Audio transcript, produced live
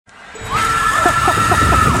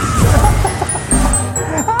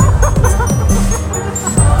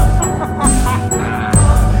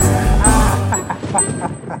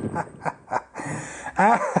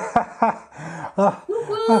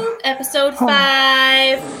Episode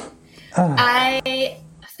 5. I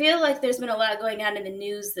feel like there's been a lot going on in the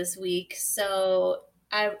news this week, so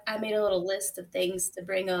I made a little list of things to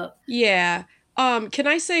bring up. Yeah. Can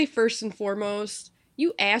I say first and foremost,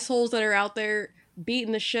 you assholes that are out there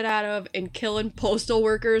beating the shit out of and killing postal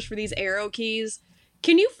workers for these arrow keys,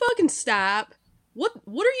 can you fucking stop? What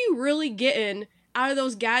are you really getting out of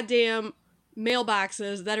those goddamn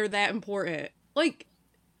mailboxes that are that important? Like,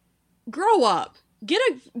 grow up. Get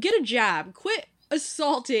a job. Quit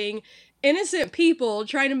assaulting innocent people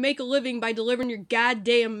trying to make a living by delivering your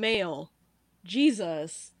goddamn mail.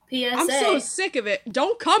 Jesus. PSA. I'm so sick of it.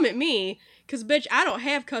 Don't come at me, because, bitch, I don't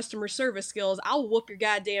have customer service skills. I'll whoop your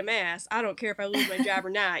goddamn ass. I don't care if I lose my job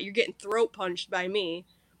or not. You're getting throat punched by me.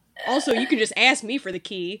 Also, you can just ask me for the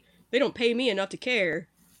key. They don't pay me enough to care.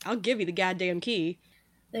 I'll give you the goddamn key.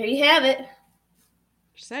 There you have it.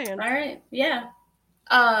 Just saying. All right, yeah.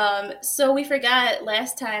 So we forgot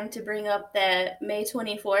last time to bring up that May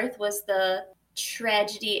 24th was the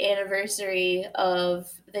tragedy anniversary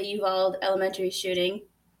of the Uvalde elementary shooting.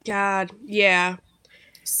 God, yeah.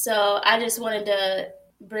 So I just wanted to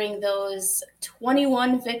bring those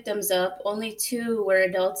 21 victims up. Only 2 were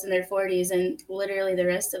adults in their 40s, and literally the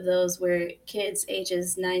rest of those were kids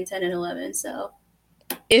ages 9, 10, and 11. So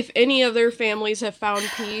if any of their families have found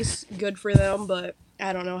peace, good for them, but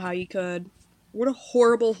I don't know how you could. What a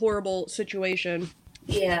horrible, horrible situation.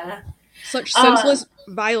 Yeah. Such senseless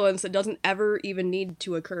violence that doesn't ever even need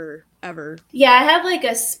to occur, ever. Yeah, I have like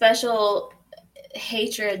a special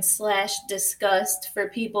hatred / disgust for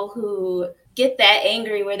people who get that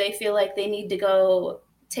angry where they feel like they need to go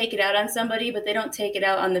take it out on somebody, but they don't take it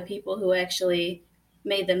out on the people who actually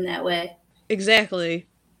made them that way. Exactly.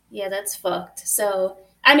 Yeah, that's fucked. So,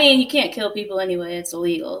 I mean, you can't kill people anyway. It's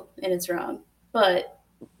illegal and it's wrong. But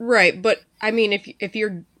right, but I mean, if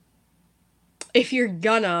you're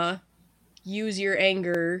gonna use your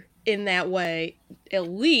anger in that way, at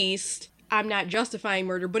least, I'm not justifying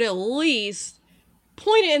murder, but at least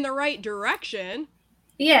point it in the right direction.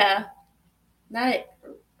 Yeah. Not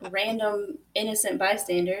random innocent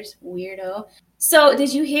bystanders. Weirdo. So,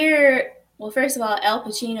 did you hear... Well, first of all, Al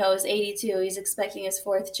Pacino is 82. He's expecting his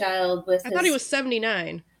 4th child with I thought he was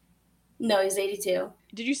 79. No, he's 82.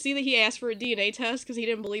 Did you see that he asked for a DNA test because he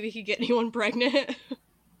didn't believe he could get anyone pregnant?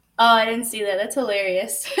 Oh, I didn't see that. That's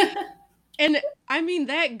hilarious. And, I mean,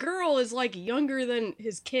 that girl is, like, younger than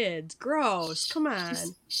his kids. Gross. Come on.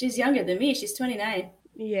 She's younger than me. She's 29.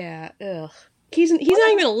 Yeah, ugh. He's not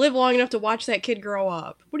even gonna live long enough to watch that kid grow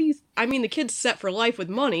up. What do you... I mean, the kid's set for life with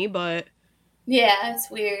money, but... Yeah, it's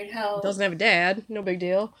weird how... Doesn't have a dad. No big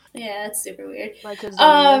deal. Yeah, it's super weird. Like his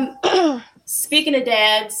speaking of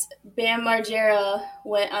dads, Bam Margera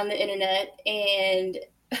went on the internet and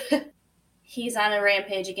he's on a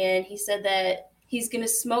rampage again. He said that he's going to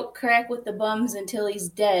smoke crack with the bums until he's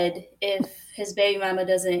dead if his baby mama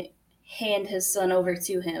doesn't hand his son over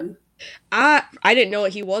to him. I didn't know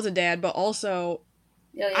he was a dad, but also,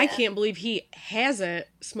 yeah. I can't believe he hasn't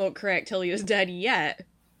smoked crack till he was dead yet.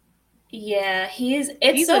 Yeah,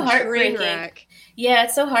 it's so heartbreaking. Wreck. Yeah,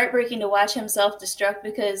 it's so heartbreaking to watch him self-destruct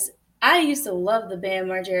because I used to love the Bam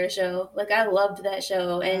Margera show. Like, I loved that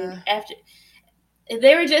show. And after,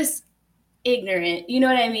 they were just ignorant. You know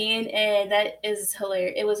what I mean? And that is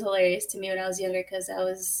hilarious. It was hilarious to me when I was younger because I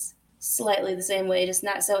was slightly the same way, just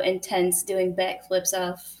not so intense, doing backflips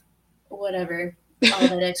off whatever, all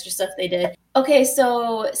that extra stuff they did. Okay,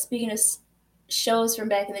 so speaking of shows from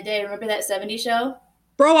back in the day, remember that 70s show?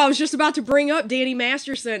 Bro, I was just about to bring up Danny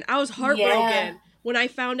Masterson. I was heartbroken when I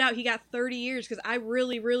found out he got 30 years because I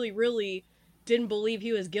really, really, really didn't believe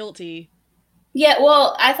he was guilty. Yeah,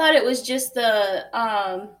 well, I thought it was just the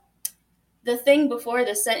thing before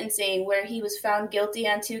the sentencing where he was found guilty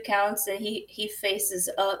on 2 counts and he faces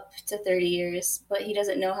up to 30 years, but he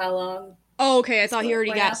doesn't know how long. Oh, okay, I thought he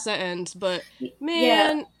already got sentenced, but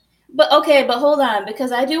man. Yeah. But hold on,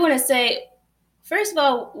 because I do want to say, first of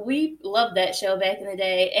all, we loved that show back in the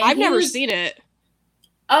day. And I've never seen it.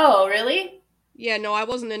 Oh, really? Yeah, no, I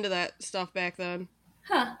wasn't into that stuff back then.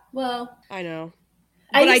 Huh, well. I know.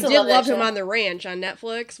 But I did love him on The Ranch on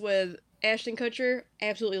Netflix with Ashton Kutcher.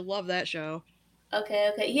 Absolutely love that show.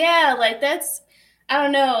 Okay. Yeah, like that's, I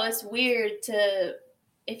don't know, it's weird to,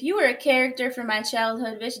 if you were a character from my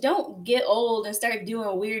childhood, bitch, don't get old and start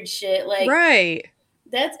doing weird shit. Like, right.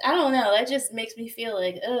 That's, I don't know, that just makes me feel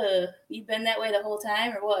like, you've been that way the whole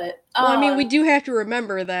time, or what? Well, I mean, we do have to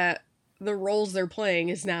remember that the roles they're playing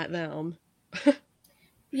is not them.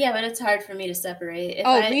 Yeah, but it's hard for me to separate.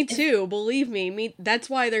 Me too, believe me. That's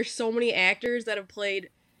why there's so many actors that have played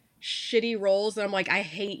shitty roles that I'm like, I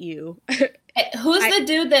hate you. Who's the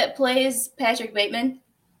dude that plays Patrick Bateman?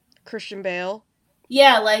 Christian Bale.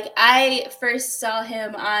 Yeah, like I first saw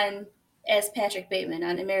him on as Patrick Bateman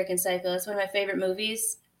on American Psycho. It's one of my favorite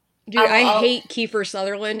movies. Dude, I hate Kiefer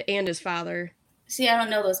Sutherland and his father. See, I don't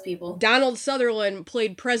know those people. Donald Sutherland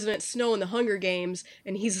played President Snow in the Hunger Games,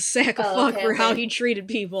 and he's a sack of fuck for how he treated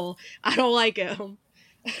people. I don't like him.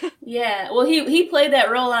 Yeah, well, he played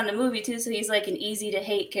that role on the movie too, so he's like an easy to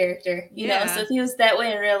hate character, you know. So if he was that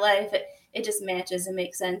way in real life, it just matches and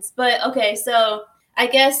makes sense. But okay, so I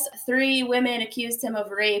guess 3 women accused him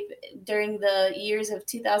of rape during the years of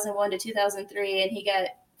 2001 to 2003, and he got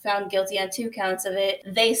found guilty on 2 counts of it.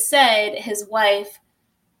 They said his wife,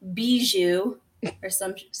 Bijou, or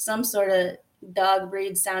some sort of dog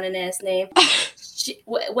breed sounding ass name,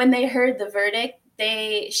 when they heard the verdict,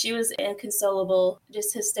 she was inconsolable,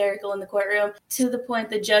 just hysterical in the courtroom, to the point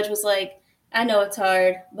the judge was like, I know it's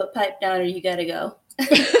hard, but pipe down or you gotta go.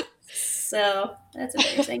 So that's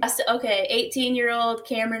embarrassing. Okay, 18-year-old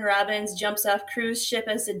Cameron Robbins jumps off cruise ship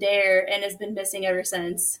as a dare and has been missing ever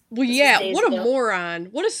since. Well, yeah, what a moron.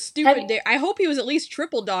 What a stupid dare. I hope he was at least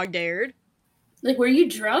triple dog dared. Like, were you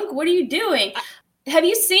drunk? What are you doing? Have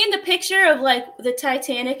you seen the picture of, like, the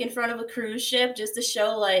Titanic in front of a cruise ship just to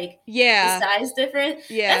show, like, the size difference?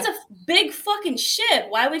 Yeah. That's a big fucking ship.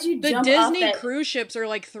 Why would you jump off that? The Disney cruise ships are,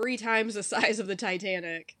 like, 3 times the size of the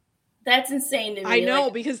Titanic. That's insane to me. I know,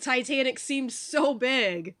 because Titanic seems so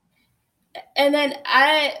big. And then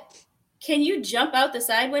can you jump out the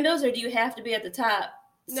side windows, or do you have to be at the top?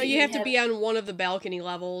 No, you have to be on one of the balcony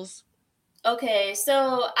levels. Okay,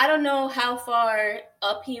 so I don't know how far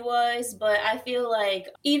up he was, but I feel like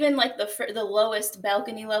even like the lowest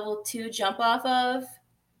balcony level to jump off of,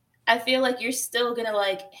 I feel like you're still gonna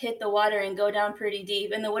like hit the water and go down pretty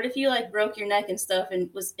deep. And then what if you like broke your neck and stuff and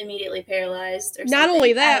was immediately paralyzed or something? Not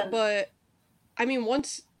only that, but I mean,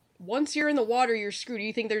 once you're in the water, you're screwed. Do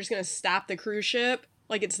you think they're just gonna stop the cruise ship?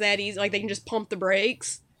 Like it's that easy? Like they can just pump the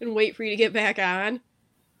brakes and wait for you to get back on?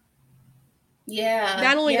 Yeah.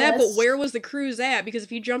 Not only that, but where was the cruise at? Because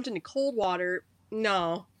if you jumped into cold water,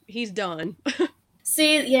 no, he's done.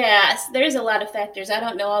 See, yeah, there's a lot of factors. I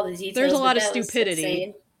don't know all the details. There's a lot of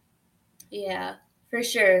stupidity. Yeah, for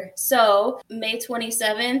sure. So, May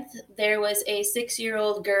 27th, there was a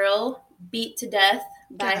 6-year-old girl beat to death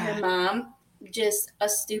by her mom. Just a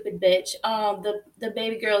stupid bitch. The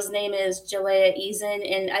baby girl's name is Jalea Eason,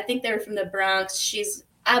 and I think they were from the Bronx. She's,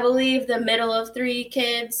 I believe, the middle of 3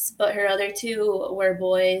 kids, but her other 2 were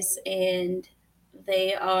boys, and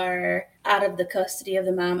they are out of the custody of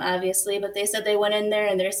the mom, obviously. But they said they went in there,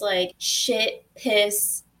 and there's like shit,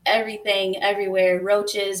 piss, everything everywhere,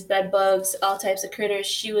 roaches, bed bugs, all types of critters.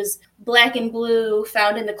 She was black and blue,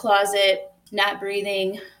 found in the closet, not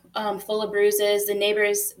breathing, full of bruises. The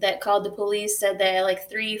neighbors that called the police said that at like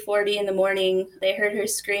 3:40 in the morning, they heard her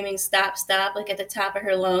screaming, stop, stop, like at the top of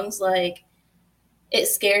her lungs, like it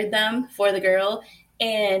scared them for the girl.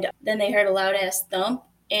 And then they heard a loud ass thump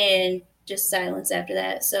and just silence after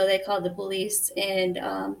that. So they called the police, and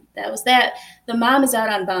that was that. The mom is out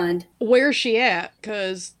on bond. Where's she at?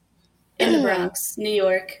 Because in the Bronx, New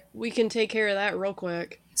York. We can take care of that real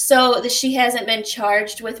quick. So she hasn't been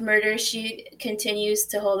charged with murder. She continues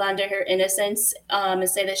to hold on to her innocence and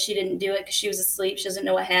say that she didn't do it because she was asleep. She doesn't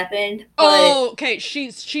know what happened. Okay.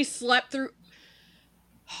 She slept through.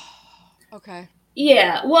 Okay.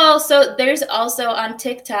 Yeah. Well, so there's also on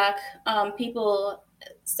TikTok, people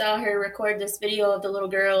saw her record this video of the little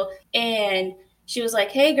girl, and she was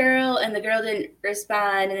like, hey girl, and the girl didn't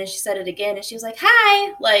respond, and then she said it again, and she was like,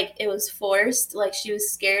 hi, like it was forced, like she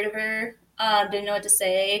was scared of her, didn't know what to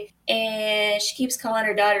say, and she keeps calling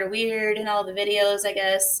her daughter weird in all the videos, I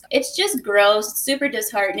guess. It's just gross, super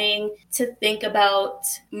disheartening to think about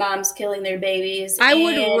moms killing their babies. I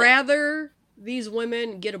would rather these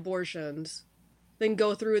women get abortions than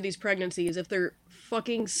go through these pregnancies if they're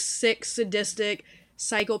fucking sick, sadistic,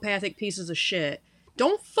 psychopathic pieces of shit.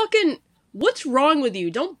 What's wrong with you?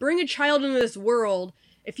 Don't bring a child into this world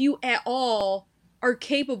if you at all are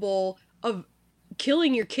capable of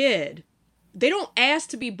killing your kid. They don't ask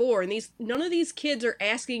to be born. None of these kids are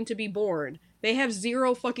asking to be born. They have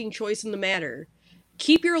zero fucking choice in the matter.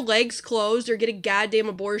 Keep your legs closed or get a goddamn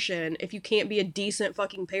abortion if you can't be a decent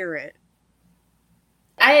fucking parent.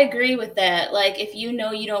 I agree with that. Like, if you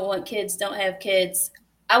know you don't want kids, don't have kids.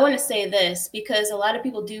 I want to say this because a lot of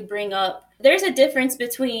people do bring up, there's a difference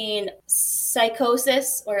between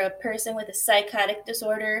psychosis or a person with a psychotic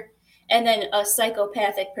disorder and then a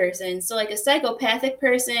psychopathic person. So like a psychopathic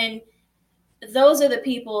person, those are the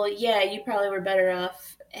people, yeah, you probably were better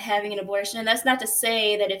off having an abortion. And that's not to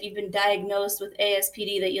say that if you've been diagnosed with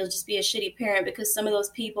ASPD that you'll just be a shitty parent, because some of those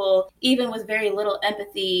people, even with very little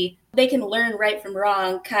empathy, they can learn right from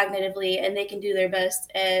wrong cognitively and they can do their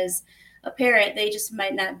best as a parent. They just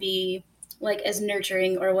might not be like as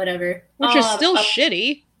nurturing or whatever. Which is still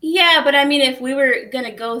shitty. Yeah, but I mean, if we were going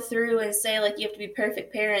to go through and say, like, you have to be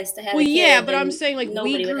perfect parents to have a kid. Yeah, but I'm saying, like,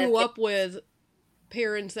 we grew up with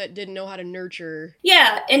parents that didn't know how to nurture.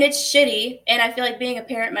 Yeah, and it's shitty. And I feel like being a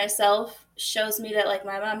parent myself shows me that, like,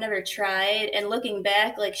 my mom never tried. And looking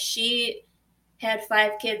back, like, she had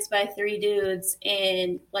 5 kids by 3 dudes.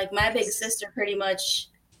 And, like, my big sister pretty much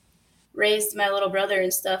raised my little brother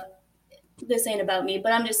and stuff. This ain't about me,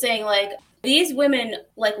 but I'm just saying, like, these women,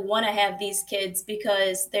 like, want to have these kids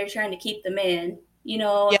because they're trying to keep the man, you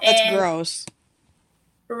know? Yeah, that's gross.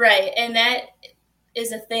 Right, and that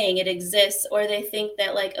is a thing. It exists. Or they think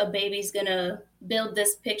that, like, a baby's gonna build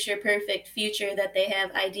this picture perfect future that they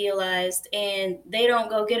have idealized, and they don't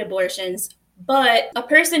go get abortions. But a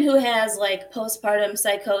person who has, like, postpartum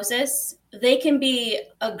psychosis, they can be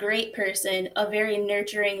a great person, a very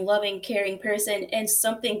nurturing, loving, caring person, and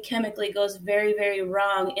something chemically goes very, very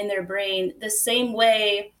wrong in their brain. The same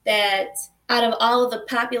way that out of all of the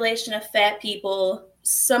population of fat people,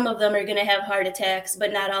 some of them are going to have heart attacks,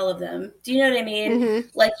 but not all of them. Do you know what I mean? Mm-hmm.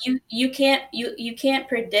 Like, you can't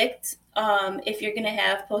predict if you're going to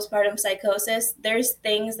have postpartum psychosis. There's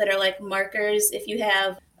things that are like markers. If you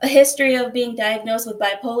have a history of being diagnosed with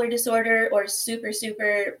bipolar disorder or super,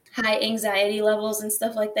 super high anxiety levels and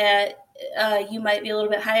stuff like that, you might be a little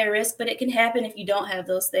bit higher risk, but it can happen if you don't have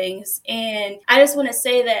those things. And I just want to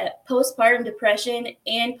say that postpartum depression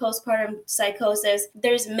and postpartum psychosis,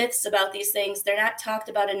 there's myths about these things. They're not talked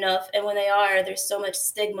about enough. And when they are, there's so much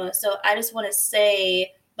stigma. So I just want to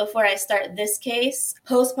say, before I start this case,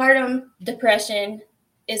 postpartum depression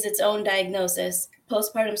is its own diagnosis.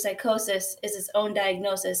 Postpartum psychosis is its own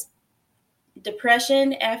diagnosis.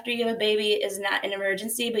 Depression after you have a baby is not an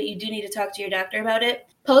emergency, but you do need to talk to your doctor about it.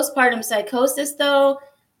 Postpartum psychosis, though,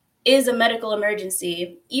 is a medical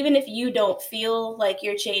emergency. Even if you don't feel like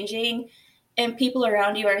you're changing and people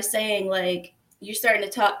around you are saying, like, you're starting to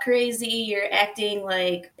talk crazy, you're acting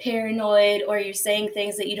like paranoid, or you're saying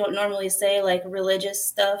things that you don't normally say, like religious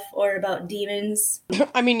stuff or about demons.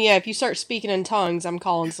 I mean, yeah, if you start speaking in tongues, I'm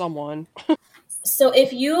calling someone. So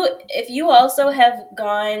if you also have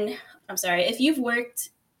gone, if you've worked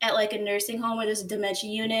at like a nursing home where there's a dementia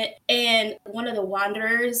unit and one of the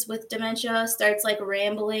wanderers with dementia starts like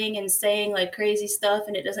rambling and saying like crazy stuff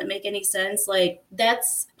and it doesn't make any sense, like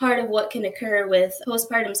that's part of what can occur with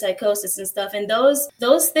postpartum psychosis and stuff. And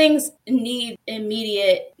those things need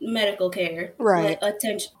immediate medical care, right?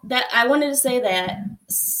 Attention. That I wanted to say that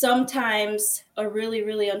sometimes a really,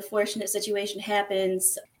 really unfortunate situation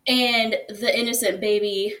happens and the innocent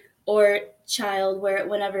baby or child,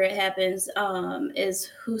 whenever it happens,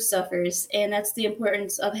 is who suffers. And that's the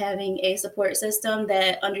importance of having a support system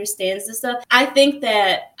that understands this stuff. I think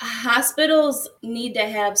that hospitals need to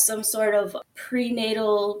have some sort of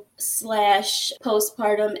prenatal /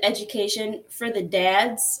 postpartum education for the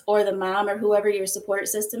dads or the mom or whoever your support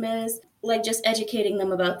system is. Like just educating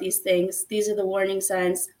them about these things. These are the warning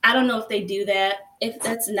signs. I don't know if they do that. If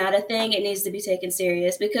that's not a thing, it needs to be taken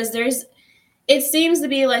serious, because it seems to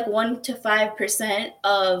be like 1 to 5%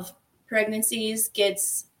 of pregnancies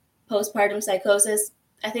gets postpartum psychosis.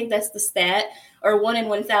 I think that's the stat, or 1 in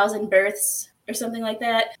 1,000 births or something like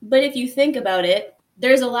that. But if you think about it,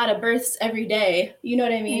 there's a lot of births every day. You know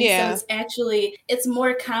what I mean? Yeah. So it's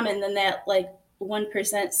more common than that, like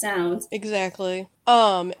 1% sounds. Exactly.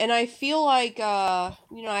 And I feel like, I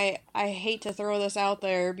hate to throw this out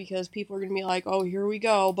there because people are going to be like, oh, here we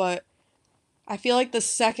go. But I feel like the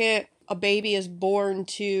second a baby is born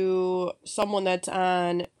to someone that's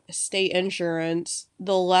on state insurance,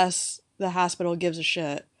 the less the hospital gives a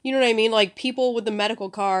shit. You know what I mean? Like, people with the medical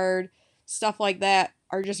card, stuff like that,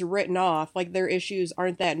 are just written off. Like, their issues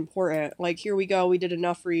aren't that important. Like, here we go, we did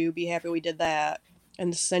enough for you, be happy we did that,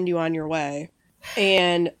 and send you on your way.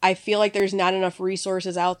 And I feel like there's not enough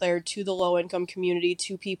resources out there to the low-income community,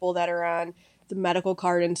 to people that are on the medical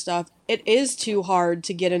card and stuff. It is too hard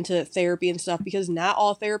to get into therapy and stuff because not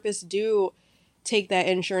all therapists do take that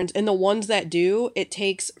insurance. And the ones that do, it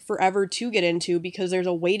takes forever to get into because there's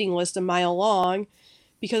a waiting list a mile long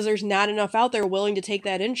because there's not enough out there willing to take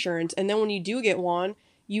that insurance. And then when you do get one,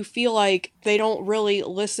 you feel like they don't really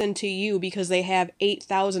listen to you because they have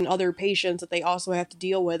 8,000 other patients that they also have to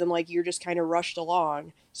deal with, and like you're just kind of rushed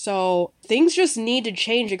along. So things just need to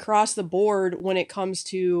change across the board when it comes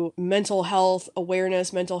to mental health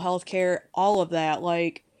awareness, mental health care, all of that.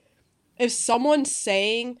 Like, if someone's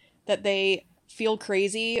saying that they feel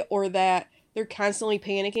crazy or that they're constantly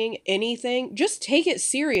panicking, anything, just take it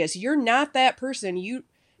serious. You're not that person.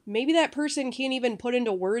 Maybe that person can't even put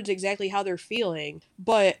into words exactly how they're feeling,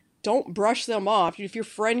 but don't brush them off. If your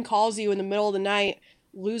friend calls you in the middle of the night,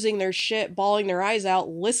 losing their shit, bawling their eyes out,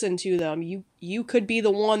 listen to them. You could be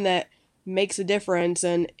the one that makes a difference,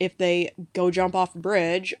 and if they go jump off a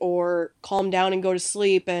bridge or calm down and go to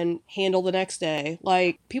sleep and handle the next day.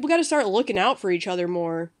 Like, people got to start looking out for each other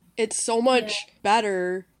more. It's so much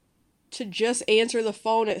better to just answer the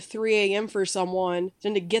phone at 3 a.m. for someone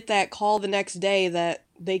than to get that call the next day that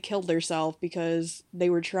they killed themselves because they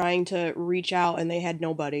were trying to reach out and they had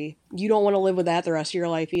nobody. You don't want to live with that the rest of your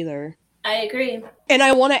life either. I agree. And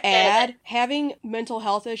I want to add, having mental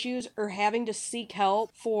health issues or having to seek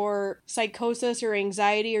help for psychosis or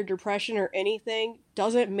anxiety or depression or anything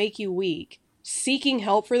doesn't make you weak. Seeking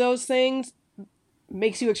help for those things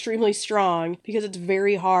makes you extremely strong because it's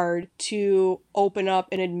very hard to open up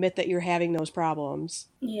and admit that you're having those problems.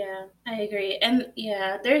 Yeah, I agree. And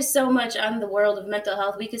yeah, there's so much on the world of mental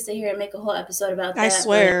health. We could sit here and make a whole episode about that. I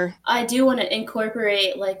swear. I do want to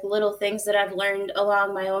incorporate like little things that I've learned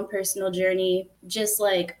along my own personal journey, just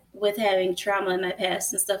like with having trauma in my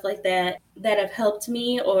past and stuff like that have helped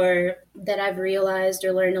me or that I've realized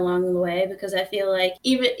or learned along the way, because I feel like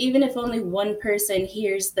even if only one person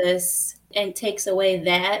hears this and takes away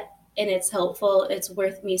that and it's helpful, it's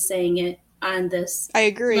worth me saying it on this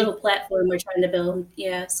little platform we're trying to build.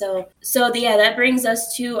 Yeah. So that brings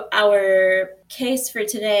us to our case for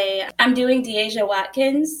today. I'm doing Deasia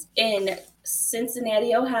Watkins in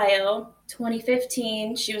Cincinnati, Ohio,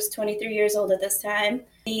 2015. She was 23 years old at this time.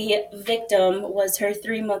 The victim was her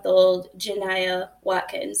 3-month-old Deasia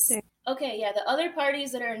Watkins. Okay, yeah, the other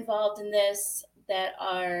parties that are involved in this that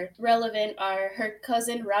are relevant are her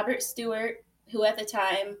cousin Robert Stewart, who at the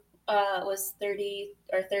time was 30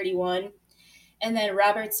 or 31, and then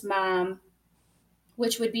Robert's mom,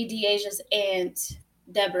 which would be Deasia's aunt,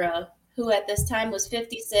 Deborah, who at this time was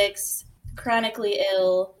 56, chronically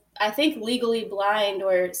ill, I think legally blind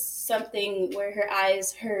or something where her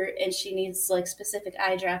eyes hurt and she needs like specific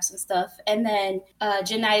eye drops and stuff. And then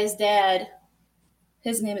Jania's dad,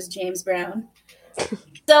 his name is James Brown.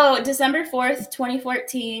 So December 4th,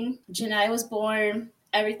 2014, Jania was born.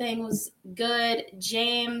 Everything was good.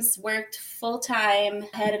 James worked full-time,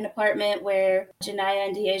 had an apartment where Jania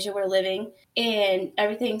and Deasia were living, and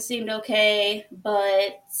everything seemed okay,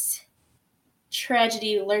 but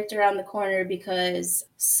tragedy lurked around the corner because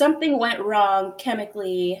something went wrong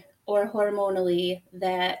chemically or hormonally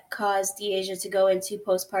that caused Deasia to go into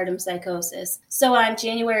postpartum psychosis. So on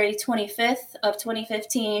January 25th of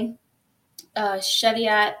 2015,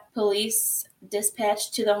 Cheviot police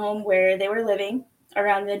dispatched to the home where they were living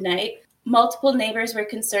around midnight. Multiple neighbors were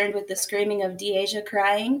concerned with the screaming of Deasia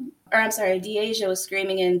crying. Deasia was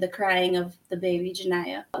screaming and the crying of the baby,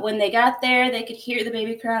 Jania. When they got there, they could hear the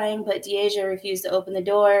baby crying, but Deasia refused to open the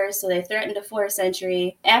door, so they threatened to force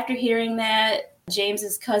entry. After hearing that,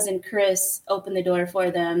 James's cousin Chris opened the door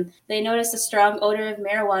for them. They noticed a strong odor of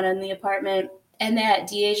marijuana in the apartment and that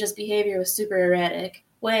Deasia's behavior was super erratic.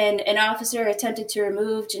 When an officer attempted to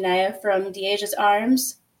remove Jania from Deasia's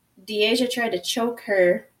arms, Deasia tried to choke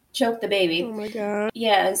the baby. Oh my God.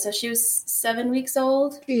 Yeah, and so she was 7 weeks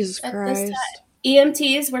old. Jesus Christ. This time.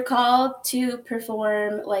 EMTs were called to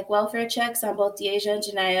perform like welfare checks on both Deasia and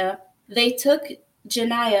Jania. They took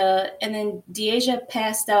Jania and then Deasia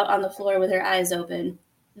passed out on the floor with her eyes open.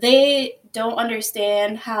 They don't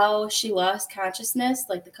understand how she lost consciousness,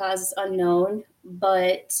 like the cause is unknown,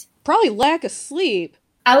 but probably lack of sleep.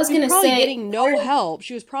 I was going to say getting no help.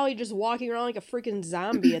 She was probably just walking around like a freaking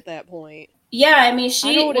zombie at that point. Yeah, I mean,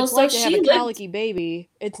 I know what it's like to have a colicky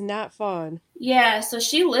baby. It's not fun. Yeah, so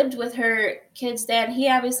she lived with her kid's dad. He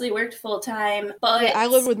obviously worked full time, but yeah, I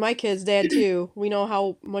lived with my kid's dad too. We know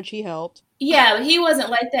how much he helped. Yeah, but he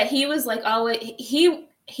wasn't like that. He was like always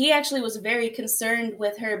he actually was very concerned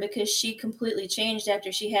with her because she completely changed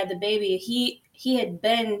after she had the baby. He had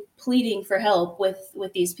been pleading for help with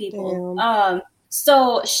these people. Damn.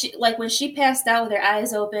 So she, like when she passed out with her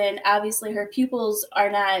eyes open, obviously her pupils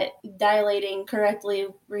are not dilating correctly,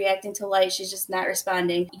 reacting to light. She's just not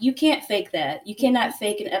responding. You can't fake that. You cannot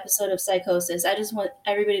fake an episode of psychosis. I just want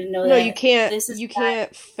everybody to know that. No, you can't.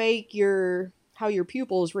 Can't fake how your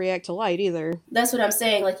pupils react to light either. That's what I'm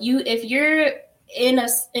saying. Like if you're in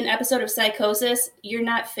an episode of psychosis, you're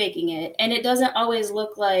not faking it. And it doesn't always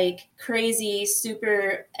look like crazy,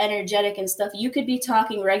 super energetic and stuff. You could be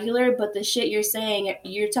talking regular, but the shit you're saying,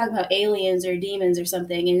 you're talking about aliens or demons or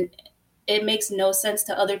something, and it makes no sense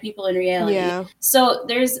to other people in reality. Yeah. So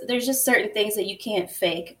there's just certain things that you can't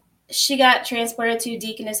fake. She got transported to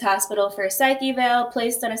Deaconess Hospital for a psych eval,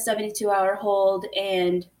 placed on a 72-hour hold,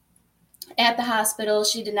 and at the hospital,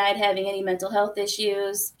 she denied having any mental health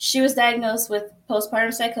issues. She was diagnosed with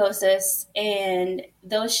postpartum psychosis, and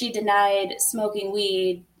though she denied smoking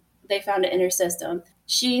weed, they found it in her system.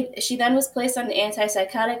 She then was placed on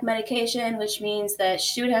antipsychotic medication, which means that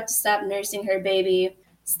she would have to stop nursing her baby.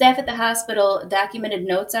 Staff at the hospital documented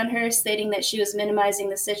notes on her stating that she was minimizing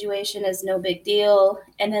the situation as no big deal,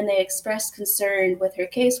 and then they expressed concern with her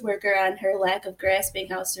caseworker on her lack of grasping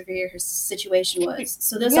how severe her situation was.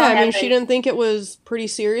 So this all happened. She didn't think it was pretty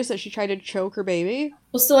serious that she tried to choke her baby.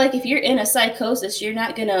 Well, so like if you're in a psychosis, you're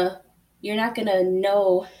not gonna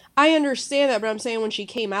know. I understand that, but I'm saying when she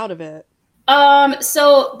came out of it.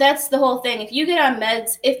 So that's the whole thing. If you get on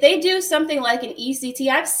meds, if they do something like an ECT,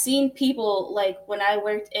 I've seen people, like when I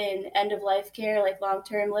worked in end of life care, like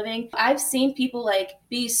long-term living, I've seen people like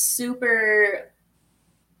be super,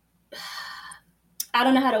 I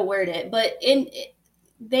don't know how to word it, but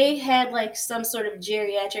they had like some sort of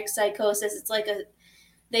geriatric psychosis. It's like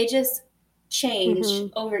they just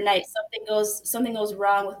change overnight. Something goes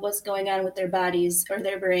wrong with what's going on with their bodies or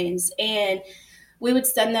their brains. And we would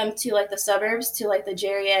send them to like the suburbs, to like the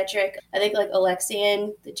geriatric, I think like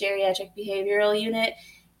Alexian, the geriatric behavioral unit.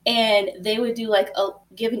 And they would do like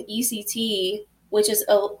give an ECT, which is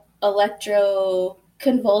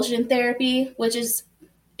electroconvulsion therapy, which is,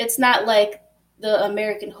 it's not like the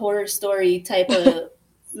American Horror Story type of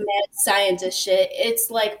mad scientist shit.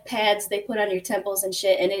 It's like pads they put on your temples and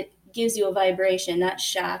shit, and it gives you a vibration, not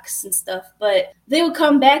shocks and stuff. But they would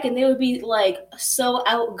come back and they would be like so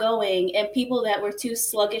outgoing, and people that were too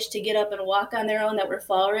sluggish to get up and walk on their own, that were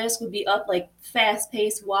fall risk, would be up like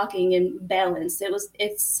fast-paced walking and balance.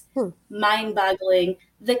 It's mind-boggling.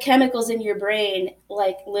 The chemicals in your brain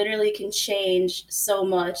like literally can change so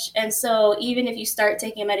much. And so even if you start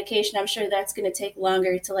taking a medication, I'm sure that's going to take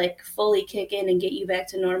longer to like fully kick in and get you back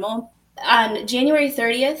to normal. On January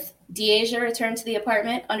 30th, Deasia returned to the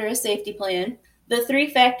apartment under a safety plan. The three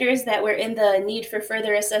factors that were in the need for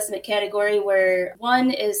further assessment category were: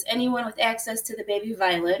 1, is anyone with access to the baby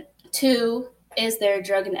violent? 2, is there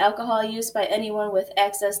drug and alcohol use by anyone with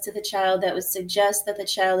access to the child that would suggest that the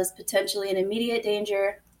child is potentially in immediate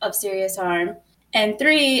danger of serious harm? And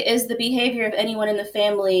 3, is the behavior of anyone in the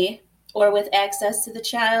family or with access to the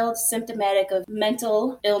child symptomatic of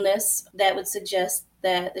mental illness that would suggest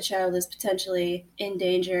that the child is potentially in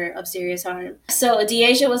danger of serious harm. So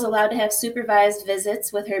Deasia was allowed to have supervised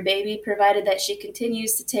visits with her baby, provided that she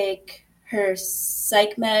continues to take her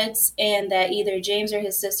psych meds and that either James or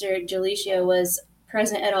his sister Jalicia was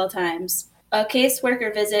present at all times. A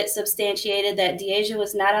caseworker visit substantiated that Deasia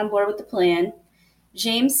was not on board with the plan.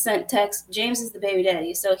 James sent text. James is the baby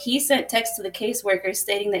daddy, so he sent text to the caseworker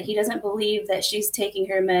stating that he doesn't believe that she's taking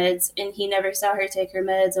her meds, and he never saw her take her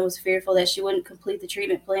meds, and was fearful that she wouldn't complete the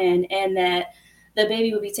treatment plan and that the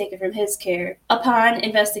baby would be taken from his care. Upon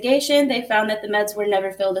investigation, they found that the meds were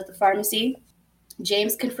never filled at the pharmacy.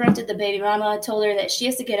 James confronted the baby mama, told her that she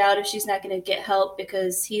has to get out if she's not going to get help,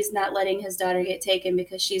 because he's not letting his daughter get taken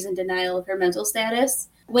because she's in denial of her mental status.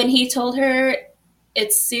 When he told her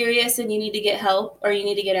it's serious and you need to get help or you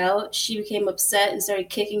need to get out, she became upset and started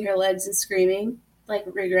kicking her legs and screaming, like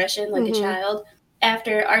regression, like a child.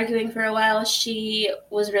 After arguing for a while, she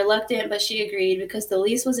was reluctant, but she agreed because the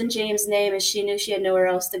lease was in James' name and she knew she had nowhere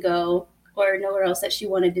else to go, or nowhere else that she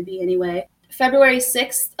wanted to be anyway. February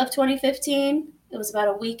 6th of 2015, it was about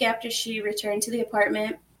a week after she returned to the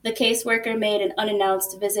apartment, the caseworker made an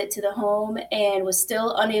unannounced visit to the home and was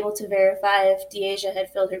still unable to verify if Deasia had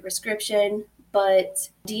filled her prescription. But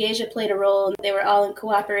Deasia played a role, and they were all in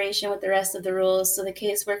cooperation with the rest of the rules. So the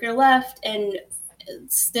caseworker left, and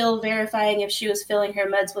still verifying if she was filling her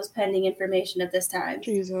meds was pending information at this time.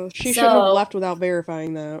 Jesus, she shouldn't have left without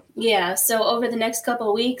verifying that. Yeah, so over the next couple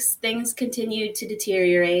of weeks, things continued to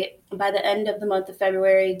deteriorate. By the end of the month of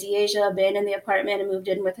February, Deasia abandoned the apartment and moved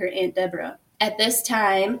in with her Aunt Deborah. At this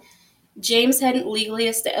time, James hadn't legally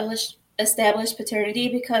established paternity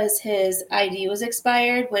because his ID was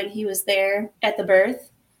expired when he was there at the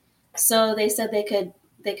birth. So they said they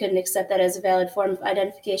couldn't accept that as a valid form of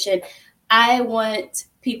identification. I want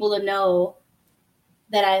people to know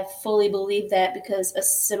that I fully believe that, because a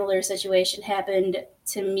similar situation happened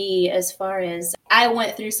to me. As far as I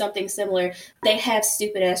went through something similar. They have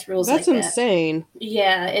stupid ass rules. That's like insane. That.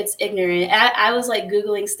 Yeah, it's ignorant. I was like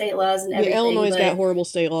Googling state laws and everything. Illinois got horrible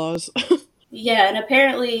state laws. Yeah, and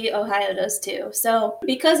apparently Ohio does too. So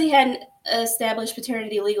because he hadn't established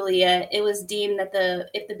paternity legally yet, it was deemed that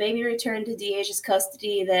if the baby returned to Deasia's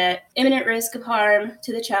custody, that imminent risk of harm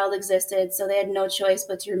to the child existed, so they had no choice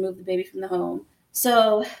but to remove the baby from the home.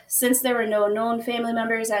 So, since there were no known family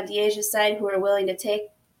members on Deasia's side who were willing to take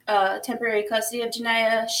temporary custody of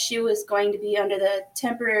Janiyah, she was going to be under the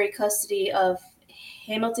temporary custody of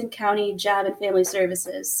Hamilton County Job and Family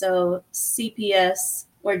Services, so CPS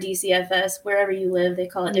or DCFS, wherever you live, they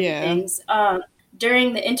call it different things.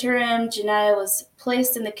 During the interim, Janiyah was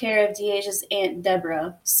placed in the care of Deasia's Aunt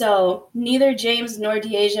Deborah. So neither James nor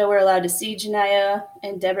Deasia were allowed to see Janiyah,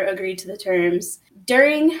 and Deborah agreed to the terms.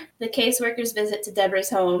 During the caseworker's visit to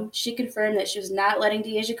Deborah's home, she confirmed that she was not letting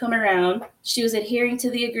Deasia come around. She was adhering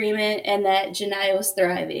to the agreement and that Janiyah was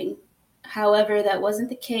thriving. However, that wasn't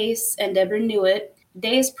the case, and Deborah knew it.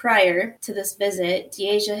 Days prior to this visit,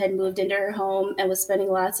 Deasia had moved into her home and was spending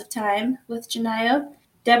lots of time with Janiyah.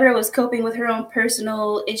 Deborah was coping with her own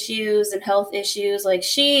personal issues and health issues. Like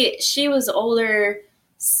she was older,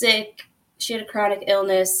 sick. She had a chronic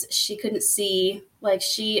illness. She couldn't see.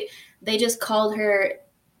 They just called her.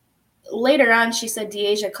 Later on, she said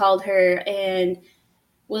Deasia called her and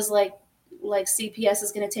was like CPS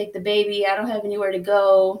is going to take the baby. I don't have anywhere to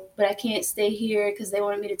go, but I can't stay here because they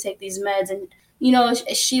wanted me to take these meds. And,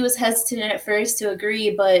 she was hesitant at first to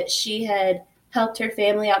agree, but she had helped her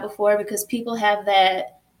family out before because people have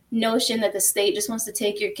that notion that the state just wants to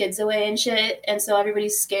take your kids away and shit. And so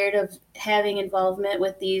everybody's scared of having involvement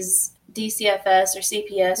with these DCFS or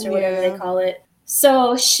CPS or whatever they call it.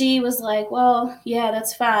 So she was like, well, yeah,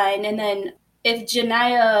 that's fine. And then if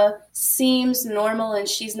Janiyah seems normal and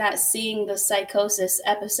she's not seeing the psychosis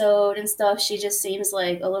episode and stuff, she just seems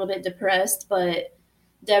like a little bit depressed, but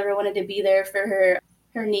Deborah wanted to be there for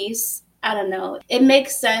her niece. I don't know. It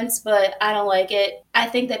makes sense, but I don't like it. I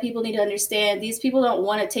think that people need to understand these people don't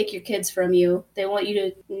want to take your kids from you. They want you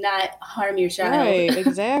to not harm your child. Right,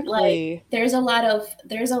 exactly. There's a lot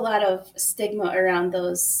of stigma around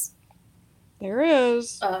those. There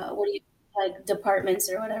is. Departments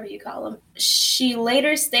or whatever you call them. She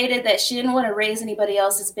later stated that she didn't want to raise anybody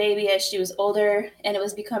else's baby as she was older and it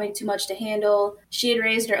was becoming too much to handle. She had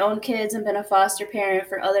raised her own kids and been a foster parent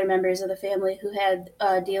for other members of the family who had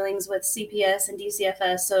dealings with CPS and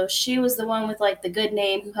DCFS. So she was the one with the good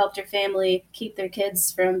name who helped her family keep their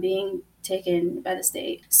kids from being taken by the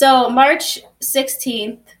state. So March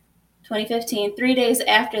 16th, 2015, 3 days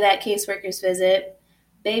after that caseworker's visit,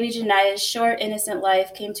 baby Janiyah's short, innocent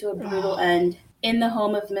life came to a brutal end in the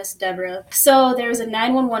home of Miss Deborah. So there was a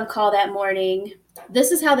 911 call that morning.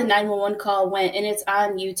 This is how the 911 call went, and it's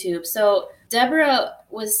on YouTube. So Deborah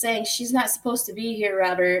was saying she's not supposed to be here,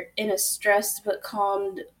 Robert, in a stressed but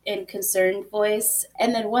calmed and concerned voice.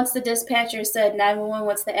 And then once the dispatcher said, 911,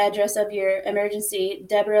 what's the address of your emergency?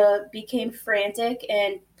 Deborah became frantic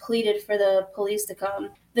and pleaded for the police to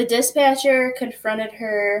come. The dispatcher confronted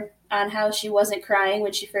her on how she wasn't crying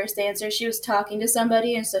when she first answered. She was talking to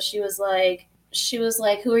somebody, and so she was like,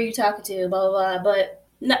 who are you talking to? Blah, blah, blah. But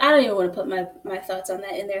no, I don't even want to put my thoughts on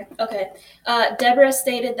that in there. Okay. Deborah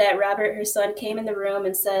stated that Robert, her son, came in the room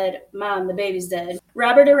and said, Mom, the baby's dead.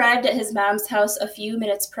 Robert arrived at his mom's house a few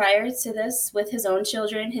minutes prior to this with his own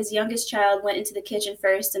children. His youngest child went into the kitchen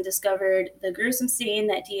first and discovered the gruesome scene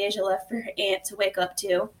that Deasia left for her aunt to wake up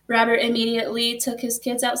to. Robert immediately took his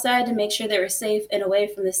kids outside to make sure they were safe and away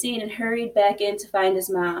from the scene and hurried back in to find his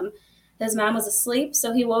mom. His mom was asleep,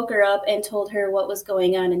 so he woke her up and told her what was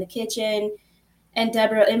going on in the kitchen. And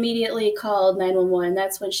Deborah immediately called 911.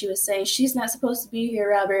 That's when she was saying, she's not supposed to be here,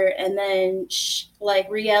 Robert. And then,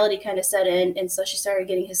 reality kind of set in, and so she started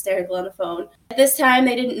getting hysterical on the phone. At this time,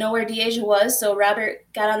 they didn't know where Deasia was, so Robert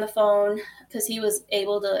got on the phone because he was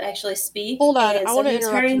able to actually speak. Hold on, I want to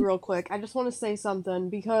interrupt you real quick. I just want to say something,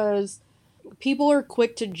 because people are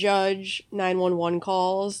quick to judge 911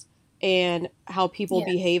 calls and how people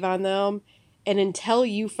behave on them. And until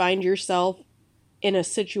you find yourself in a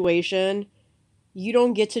situation, you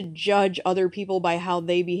don't get to judge other people by how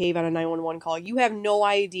they behave on a 911 call. You have no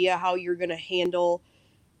idea how you're going to handle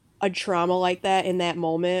a trauma like that in that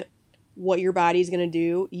moment, what your body's going to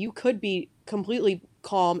do. You could be completely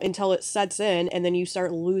calm until it sets in, and then you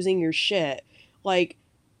start losing your shit.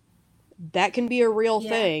 That can be a real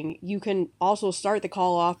thing. You can also start the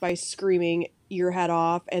call off by screaming your head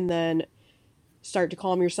off and then start to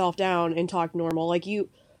calm yourself down and talk normal.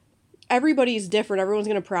 Everybody's different. Everyone's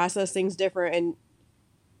going to process things different.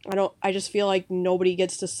 And I just feel like nobody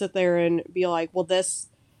gets to sit there and be like, well, this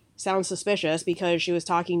sounds suspicious because she was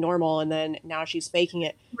talking normal and then now she's faking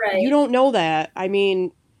it. Right. You don't know that. I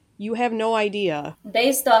mean, you have no idea.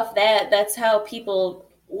 Based off that, that's how people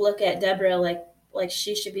look at Deborah, like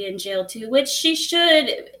she should be in jail too, which she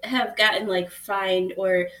should have gotten fined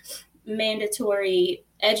or mandatory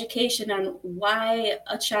education on why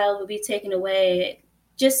a child would be taken away,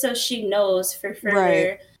 just so she knows for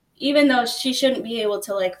further, even though she shouldn't be able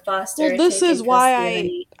to like foster Well, or this take is in why custody of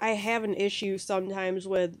any. I have an issue sometimes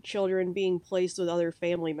with children being placed with other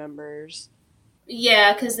family members.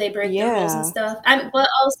 Yeah, because they break the rules and Yeah. stuff. But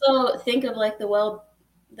also think of like the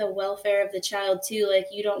welfare of the child too. Like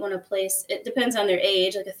you don't want to place. It depends on their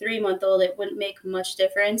age. Like a 3 month old, it wouldn't make much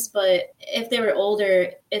difference. But if they were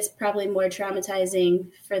older, it's probably more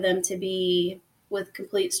traumatizing for them to be with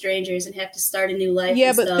complete strangers and have to start a new life Yeah,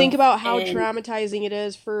 and but think stuff. about how And traumatizing it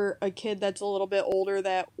is for a kid that's a little bit older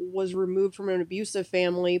that was removed from an abusive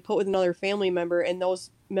family, put with another family member, and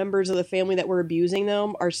those members of the family that were abusing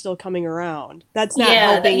them are still coming around. That's not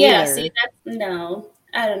helping yeah. See, either. that's no.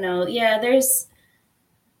 I don't know. Yeah, there's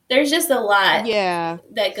just a lot Yeah.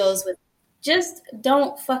 that goes with. Just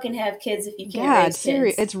don't fucking have kids if you can't God, raise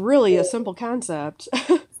serious. kids. It's really a simple concept.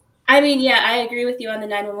 I mean, yeah, I agree with you on the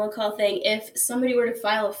 911 call thing. If somebody were to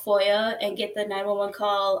file a FOIA and get the 911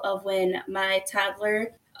 call of when my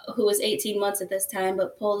toddler, who was 18 months at this time,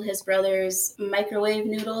 but pulled his brother's microwave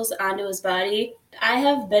noodles onto his body, I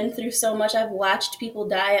have been through so much. I've watched people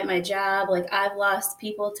die at my job. Like, I've lost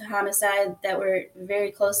people to homicide that were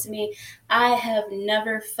very close to me. I have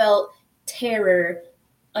never felt terror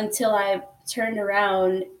until I turned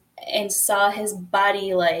around and saw his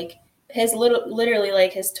body, like his literally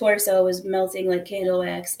like his torso was melting like candle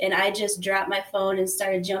wax, and I just dropped my phone and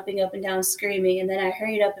started jumping up and down screaming, and then I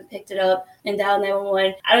hurried up and picked it up and dialed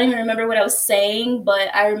 911. I don't even remember what I was saying,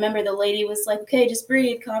 but I remember the lady was like, okay, just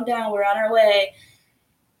breathe, calm down, we're on our way.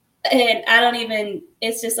 And I don't even,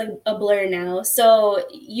 it's just like a blur now. So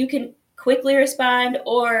you can quickly respond,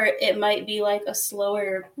 or it might be like a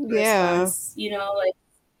slower Yeah. response, like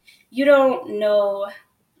you don't know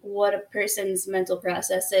what a person's mental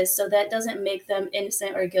process is, so that doesn't make them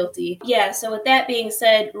innocent or guilty. Yeah, so with that being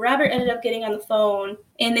said, Robert ended up getting on the phone,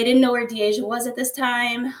 and they didn't know where Deasia was at this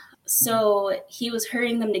time, so he was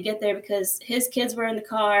hurrying them to get there because his kids were in the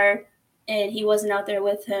car, and he wasn't out there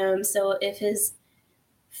with him, so if his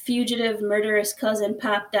fugitive murderous cousin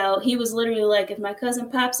popped out, he was literally like, if my cousin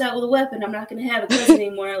pops out with a weapon, I'm not going to have a cousin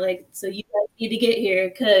anymore. Like, so you guys need to get here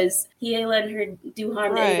because he ain't letting her do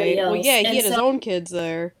harm to anybody Right. Well, else. yeah, he And had so, his own kids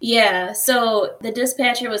there. yeah, so the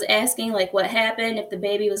dispatcher was asking, like, what happened, if the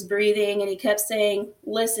baby was breathing, and he kept saying,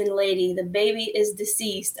 listen, lady, the baby is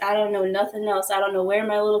deceased. I don't know nothing else. I don't know where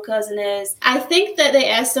my little cousin is. I think that they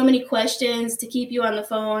asked so many questions to keep you on the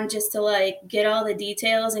phone just to, like, get all the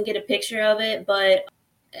details and get a picture of it, but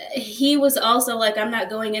he was also like, I'm not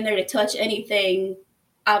going in there to touch anything.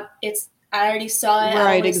 I already saw it. I don't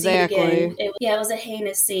Right, want to see it again. exactly. It was a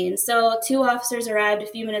heinous scene. So 2 officers arrived a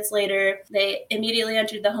few minutes later. They immediately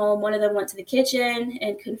entered the home. One of them went to the kitchen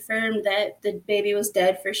and confirmed that the baby was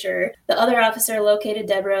dead for sure. The other officer located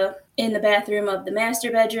Deborah in the bathroom of the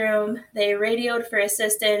master bedroom. They radioed for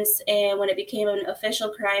assistance, and when it became an official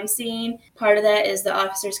crime scene, part of that is the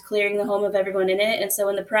officers clearing the home of everyone in it. And so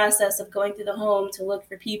in the process of going through the home to look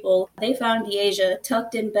for people, they found Deasia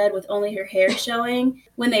tucked in bed with only her hair showing.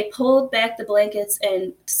 When they pulled back the blankets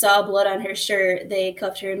and saw blood on her shirt, they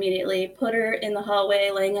cuffed her immediately, put her in the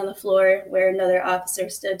hallway laying on the floor where another officer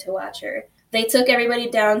stood to watch her. They took everybody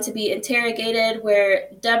down to be interrogated, where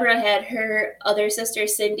Deborah had her other sister,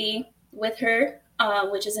 Cindy, with her,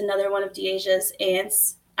 which is another one of Deasia's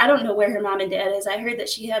aunts. I don't know where her mom and dad is. I heard that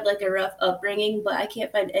she had like a rough upbringing, but I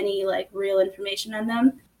can't find any like real information on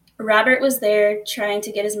them. Robert was there trying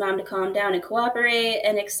to get his mom to calm down and cooperate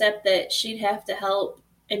and accept that she'd have to help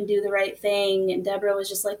and do the right thing. And Deborah was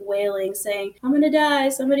just like wailing, saying, I'm gonna die,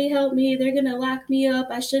 somebody help me, they're gonna lock me up,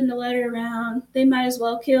 I shouldn't have let her around, they might as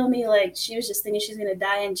well kill me. Like, she was just thinking she's gonna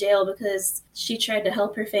die in jail because she tried to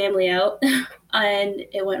help her family out and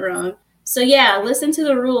it went wrong. So yeah, listen to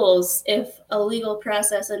the rules. If a legal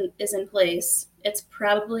process is in place, it's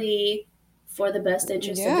probably for the best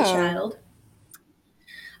interest of the Yeah. child.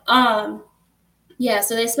 um yeah,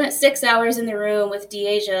 so they spent 6 hours in the room with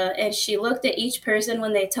Deasia, and she looked at each person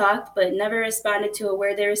when they talked, but never responded to a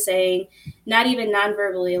word they were saying, not even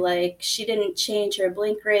non-verbally. Like, she didn't change her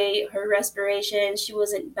blink rate, her respiration, she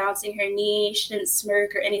wasn't bouncing her knee, she didn't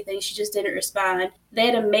smirk or anything, she just didn't respond. They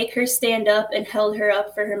had to make her stand up and held her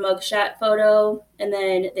up for her mugshot photo, and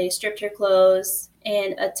then they stripped her clothes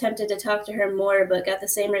and attempted to talk to her more, but got the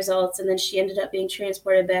same results, and then she ended up being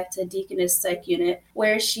transported back to Deaconess Psych Unit,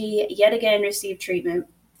 where she yet again received treatment.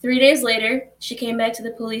 3 days later, she came back to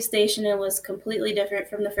the police station and was completely different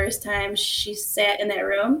from the first time she sat in that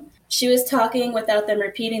room. She was talking without them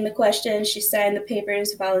repeating the questions. She signed the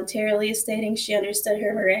papers voluntarily, stating she understood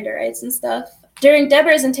her Miranda rights and stuff. During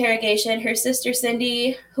Deborah's interrogation, her sister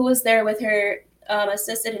Cindy, who was there with her,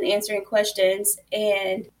 assisted in answering questions,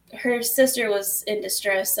 and her sister was in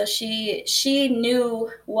distress, so she knew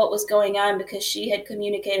what was going on because she had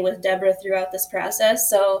communicated with Deborah throughout this process.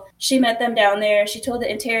 So she met them down there. She told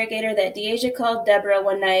the interrogator that Deasia called Deborah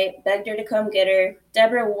one night, begged her to come get her.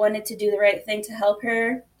 Deborah wanted to do the right thing to help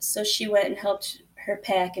her, so she went and helped her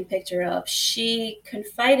pack and picked her up. She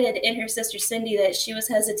confided in her sister Cindy that she was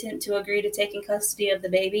hesitant to agree to taking custody of the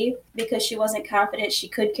baby because she wasn't confident she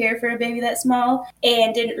could care for a baby that small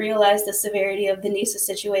and didn't realize the severity of the niece's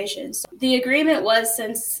situation. So the agreement was,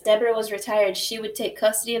 since Deborah was retired, she would take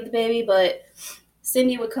custody of the baby, but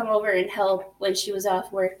Cindy would come over and help when she was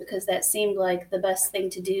off work because that seemed like the best thing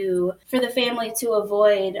to do for the family to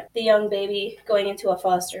avoid the young baby going into a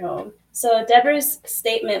foster home. So Deborah's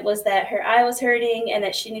statement was that her eye was hurting and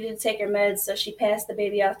that she needed to take her meds, so she passed the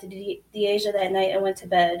baby off to Deasia that night and went to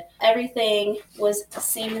bed. Everything was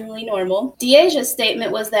seemingly normal. Deasia's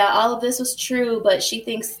statement was that all of this was true, but she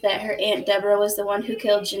thinks that her Aunt Deborah was the one who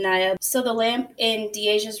killed Janiyah. So the lamp in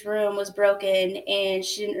Deasia's room was broken and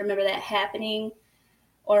she didn't remember that happening,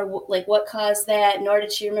 or like what caused that, nor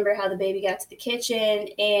did she remember how the baby got to the kitchen,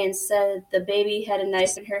 and said the baby had a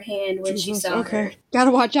knife in her hand when she saw her.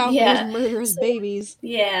 Gotta watch out for those murderous babies.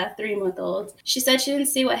 Yeah, 3-month-olds. She said she didn't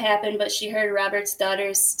see what happened, but she heard Robert's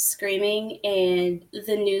daughters screaming, and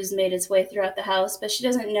the news made its way throughout the house, but she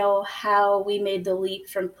doesn't know how we made the leap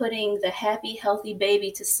from putting the happy, healthy baby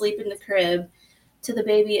to sleep in the crib to the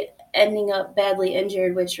baby ending up badly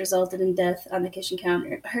injured, which resulted in death on the kitchen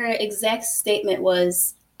counter. Her exact statement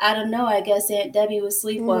was, "I don't know, I guess Aunt Debbie was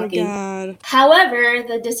sleepwalking." Oh my God. However,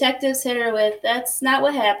 the detectives hit her with, "That's not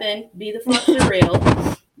what happened. Be the fuck for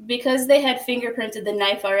real." Because they had fingerprinted the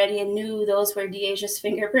knife already and knew those were Deasia's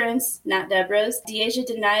fingerprints, not Deborah's, Deasia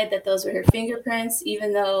denied that those were her fingerprints,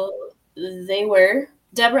 even though they were.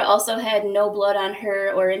 Deborah also had no blood on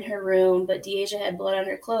her or in her room, but Deasia had blood on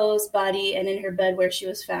her clothes, body, and in her bed where she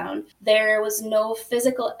was found. There was no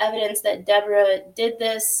physical evidence that Deborah did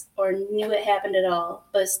this or knew it happened at all,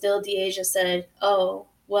 but still Deasia said, "Oh,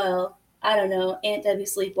 well, I don't know, Aunt Debbie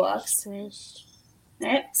sleepwalks."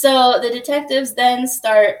 All right. So the detectives then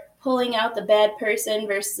start pulling out the bad person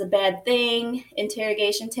versus a bad thing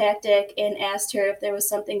interrogation tactic and asked her if there was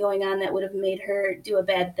something going on that would have made her do a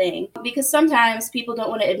bad thing. Because sometimes people don't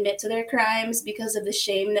want to admit to their crimes because of the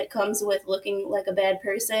shame that comes with looking like a bad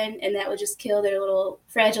person, and that would just kill their little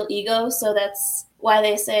fragile ego. So that's why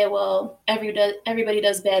they say, well, everybody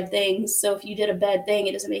does bad things, so if you did a bad thing,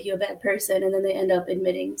 it doesn't make you a bad person, and then they end up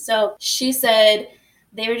admitting. So she said,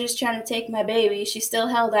 "They were just trying to take my baby." She still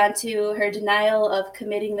held on to her denial of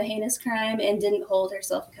committing the heinous crime and didn't hold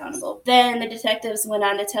herself accountable. Then the detectives went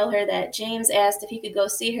on to tell her that James asked if he could go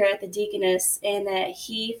see her at the Deaconess and that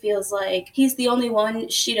he feels like he's the only one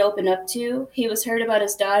she'd open up to. He was hurt about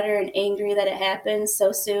his daughter and angry that it happened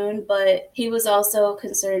so soon, but he was also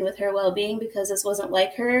concerned with her well-being because this wasn't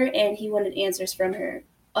like her and he wanted answers from her.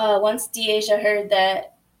 Once Deasia heard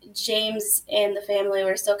that James and the family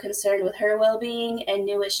were still concerned with her well-being and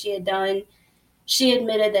knew what she had done, she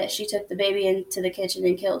admitted that she took the baby into the kitchen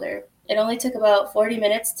and killed her. It only took about 40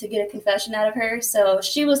 minutes to get a confession out of her, so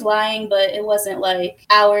she was lying, but it wasn't like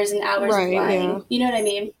hours and hours of lying. Yeah. You know what I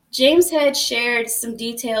mean? James had shared some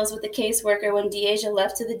details with the caseworker when Deasia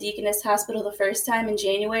left to the Deaconess Hospital the first time in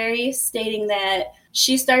January, stating that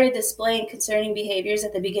she started displaying concerning behaviors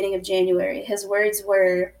at the beginning of January. His words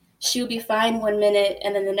were, "She would be fine one minute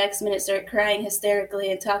and then the next minute start crying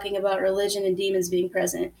hysterically and talking about religion and demons being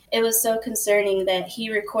present." It was so concerning that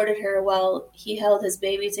he recorded her while he held his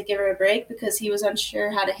baby to give her a break because he was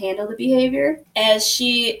unsure how to handle the behavior, as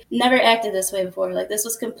she never acted this way before. Like, this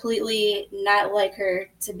was completely not like her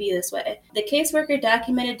to be this way. The caseworker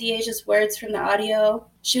documented Deasia's words from the audio.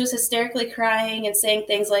 She was hysterically crying and saying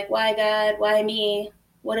things like, "Why God? Why me?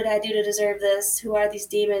 What did I do to deserve this? Who are these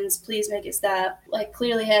demons? Please make it stop." Like,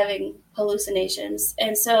 clearly having hallucinations.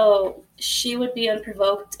 And so she would be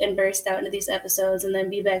unprovoked and burst out into these episodes and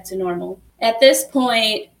then be back to normal. At this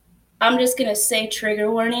point, I'm just going to say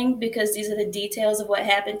trigger warning because these are the details of what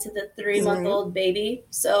happened to the 3-month-old baby.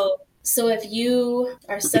 So if you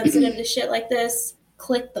are sensitive to shit like this,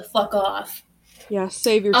 click the fuck off. Yeah,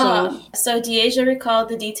 save yourself. So Deasia recalled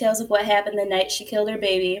the details of what happened the night she killed her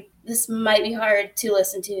baby. This might be hard to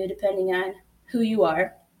listen to depending on who you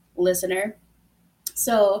are, listener.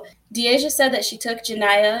 So Deasia said that she took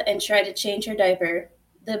Janiyah and tried to change her diaper.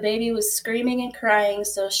 The baby was screaming and crying,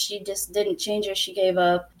 so she just didn't change her. She gave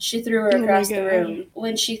up. She threw her across the room.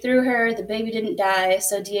 When she threw her, the baby didn't die,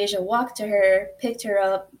 so Deasia walked to her, picked her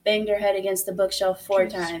up, banged her head against the bookshelf 4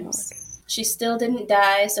 times. She still didn't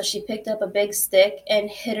die, so she picked up a big stick and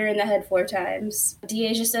hit her in the head 4 times.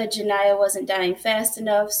 Deasia said Janiyah wasn't dying fast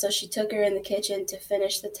enough, so she took her in the kitchen to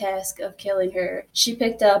finish the task of killing her. She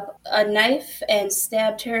picked up a knife and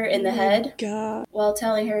stabbed her in the head. God. While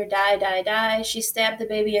telling her, die, die, die. She stabbed the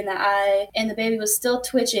baby in the eye, and the baby was still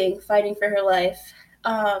twitching, fighting for her life.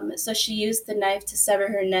 So she used the knife to sever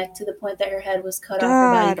her neck to the point that her head was cut off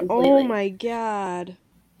her body completely. Oh my God.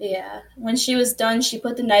 Yeah. When she was done, she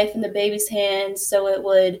put the knife in the baby's hand so it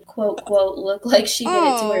would, quote, quote, look like she did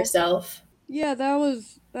it to herself. Yeah, that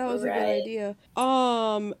was a good idea.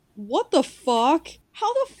 What the fuck?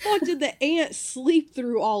 How the fuck did the aunt sleep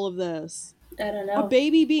through all of this? I don't know. A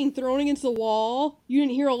baby being thrown against the wall? You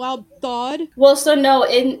didn't hear a loud thud? Well, so no,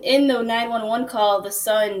 in the 911 call, the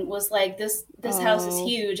son was like, this house is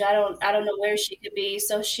huge. I don't know where she could be.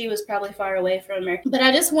 So she was probably far away from her. But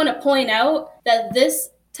I just want to point out that this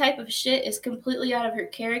type of shit is completely out of her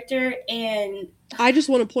character, and I just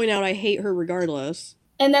want to point out I hate her regardless.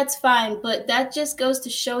 And that's fine, but that just goes to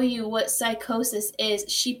show you what psychosis is.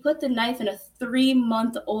 She put the knife in a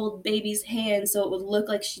 3-month-old baby's hand so it would look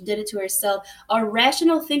like she did it to herself. A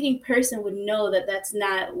rational thinking person would know that that's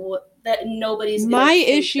not what, that nobody's going to think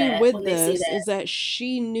that. My issue with this is that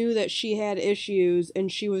she knew that she had issues and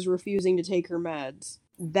she was refusing to take her meds.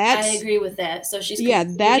 I agree with that. So she's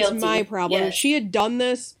that's guilty. My problem. Yes. If she had done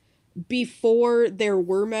this before there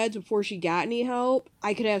were meds, before she got any help,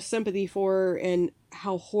 I could have sympathy for her and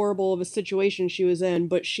how horrible of a situation she was in,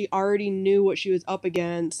 but she already knew what she was up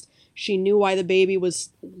against. She knew why the baby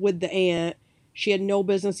was with the aunt. She had no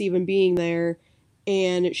business even being there,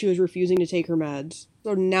 and she was refusing to take her meds.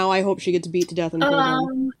 So now I hope she gets beat to death in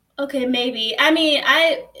prison. Okay, maybe. I mean,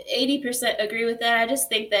 I 80% agree with that. I just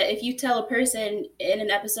think that if you tell a person in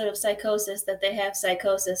an episode of psychosis that they have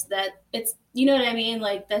psychosis, that it's, you know what I mean?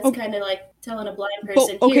 Like, that's kind of like telling a blind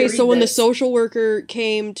person. So when the social worker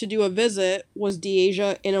came to do a visit, was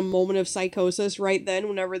Deasia in a moment of psychosis right then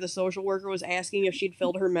whenever the social worker was asking if she'd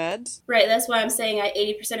filled her meds? Right, that's why I'm saying I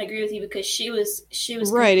 80% agree with you, because she was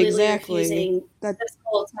right, completely refusing this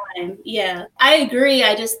whole time. Yeah, I agree.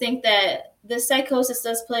 I just think that the psychosis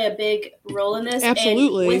does play a big role in this.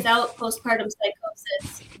 Absolutely. And without postpartum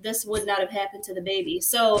psychosis, this would not have happened to the baby.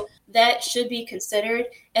 So that should be considered.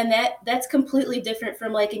 And that's completely different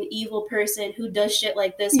from like an evil person who does shit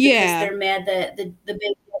like this because they're mad that the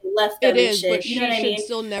baby left them and shit. But you know what I mean? She should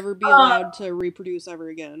still never be allowed to reproduce ever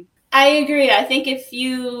again. I agree. I think if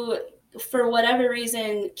you, for whatever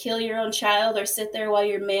reason, kill your own child or sit there while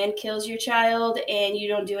your man kills your child and you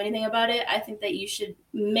don't do anything about it, I think that you should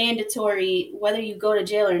mandatory, whether you go to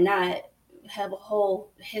jail or not, have a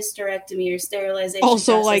whole hysterectomy or sterilization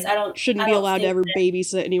also process. Like shouldn't be allowed to ever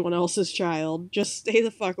babysit anyone else's child. Just stay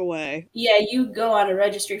the fuck away. Yeah, you go on a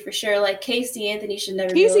registry for sure. Like Casey Anthony should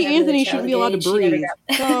never Casey Anthony shouldn't be allowed to breathe.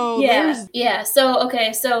 So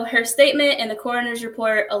so her statement and the coroner's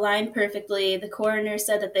report aligned perfectly. The coroner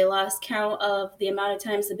said that they lost count of the amount of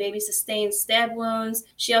times the baby sustained stab wounds.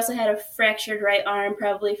 She also had a fractured right arm,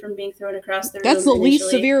 probably from being thrown across the room. That's the least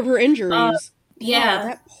severe of her injuries. Yeah. Oh,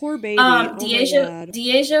 that poor baby.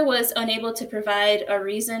 Deasia was unable to provide a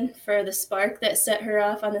reason for the spark that set her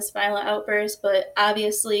off on this violent outburst, but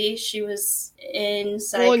obviously she was in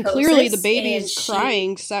psychosis. Well, and clearly the baby's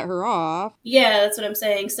crying set her off. Yeah, that's what I'm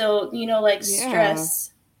saying. So,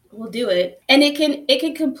 stress will do it. And it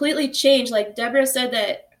can completely change. Like Deborah said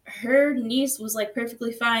that her niece was like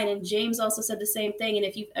perfectly fine, and James also said the same thing. And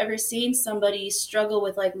if you've ever seen somebody struggle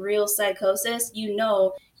with like real psychosis,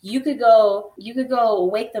 you could go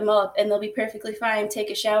wake them up and they'll be perfectly fine, take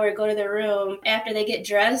a shower, go to their room after they get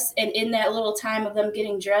dressed. And in that little time of them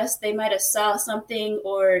getting dressed, they might have saw something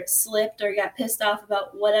or slipped or got pissed off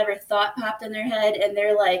about whatever thought popped in their head. And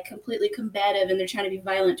they're like completely combative and they're trying to be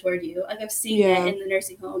violent toward you. Like I've seen that in the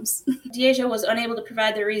nursing homes. Deasia was unable to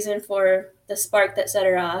provide the reason for the spark that set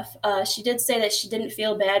her off. She did say that she didn't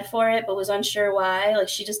feel bad for it, but was unsure why. Like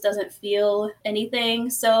she just doesn't feel anything.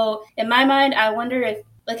 So in my mind, I wonder if,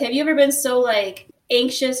 like, have you ever been so, like,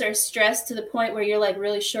 anxious or stressed to the point where you're, like,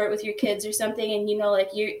 really short with your kids or something and,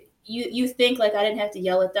 like, you think, like, I didn't have to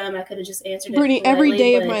yell at them. I could have just answered it politely, every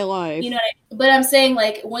day of my life. You know what I mean? But I'm saying,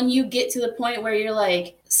 like, when you get to the point where you're,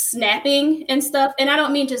 like, snapping and stuff, and I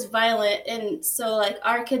don't mean just violent, and so, like,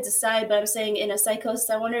 our kids aside, but I'm saying in a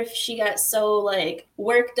psychosis, I wonder if she got so, like,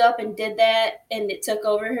 worked up and did that and it took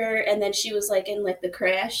over her and then she was, like, in, like, the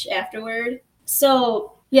crash afterward.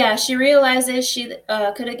 So... yeah, she realizes she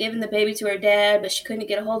could have given the baby to her dad, but she couldn't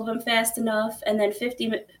get a hold of him fast enough. And then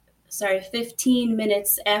 15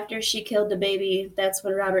 minutes after she killed the baby, that's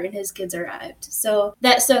when Robert and his kids arrived. So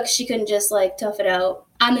that sucks. She couldn't just like tough it out.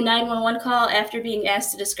 On the 911 call, after being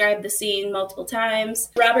asked to describe the scene multiple times,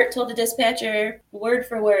 Robert told the dispatcher, word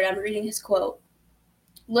for word, I'm reading his quote,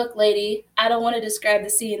 "Look, lady, I don't want to describe the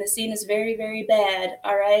scene. The scene is very, very bad,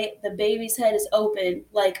 all right? The baby's head is open,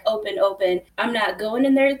 like open, open. I'm not going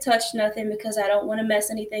in there to touch nothing because I don't want to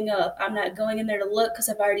mess anything up. I'm not going in there to look because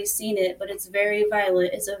I've already seen it, but it's very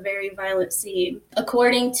violent. It's a very violent scene."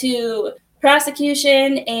 According to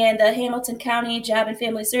prosecution and the Hamilton County Job and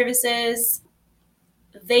Family Services,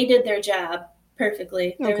 they did their job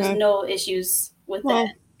perfectly. There was no issues with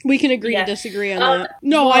that. We can agree to disagree on that.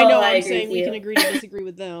 No, well, I know. I'm saying we can agree to disagree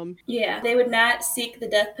with them. Yeah. They would not seek the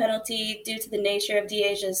death penalty due to the nature of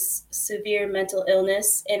Deasia's severe mental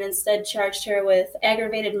illness and instead charged her with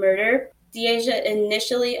aggravated murder. Deasia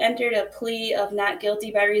initially entered a plea of not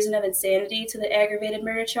guilty by reason of insanity to the aggravated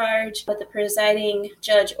murder charge, but the presiding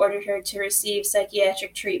judge ordered her to receive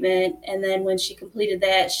psychiatric treatment, and then when she completed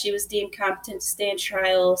that, she was deemed competent to stand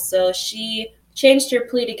trial, so she changed her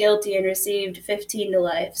plea to guilty and received 15 to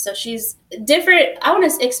life. So she's different. I want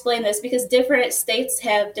to explain this because different states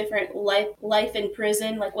have different life in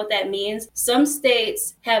prison, like what that means. Some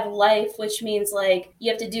states have life, which means like you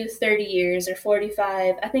have to do 30 years or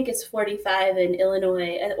 45. I think it's 45 in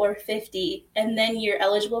Illinois, or 50, and then you're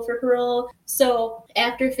eligible for parole. So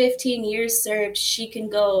after 15 years served, she can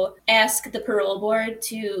go ask the parole board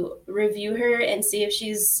to review her and see if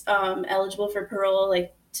she's eligible for parole,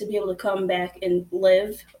 like to be able to come back and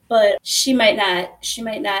live. But she might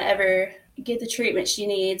not ever get the treatment she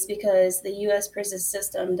needs because the U.S. prison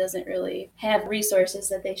system doesn't really have resources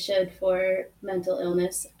that they should for mental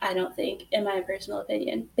illness, I don't think, in my personal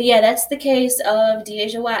opinion. But yeah, that's the case of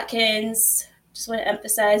Deasia Watkins. Just want to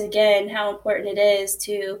emphasize again how important it is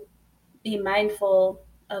to be mindful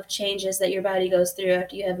of changes that your body goes through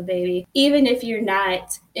after you have a baby, even if you're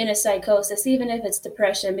not in a psychosis, even if it's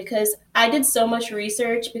depression, because I did so much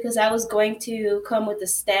research because I was going to come with the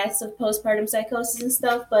stats of postpartum psychosis and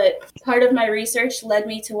stuff, but part of my research led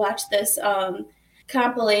me to watch this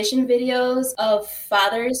compilation videos of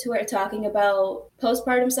fathers who are talking about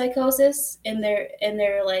postpartum psychosis in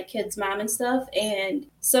their like kids' mom and stuff, and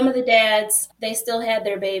some of the dads, they still had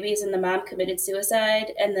their babies and the mom committed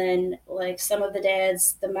suicide, and then like some of the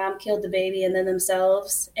dads, the mom killed the baby and then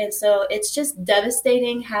themselves. And so it's just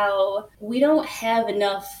devastating how we don't have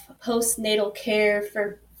enough postnatal care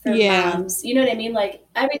for moms. You know what I mean? Like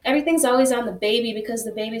everything's always on the baby because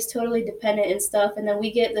the baby's totally dependent and stuff. And then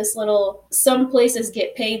we get this little, some places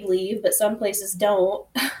get paid leave, but some places don't.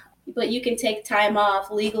 But you can take time off.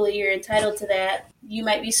 Legally, you're entitled to that. You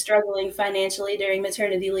might be struggling financially during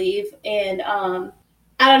maternity leave. And I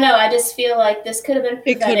don't know. I just feel like this could have been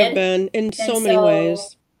prevented. It could have been in so many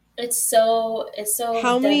ways. It's so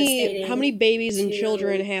how many babies and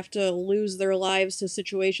children have to lose their lives to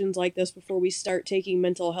situations like this before we start taking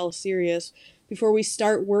mental health serious, before we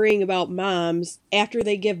start worrying about moms after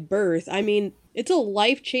they give birth. I mean, it's a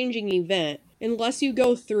life-changing event. Unless you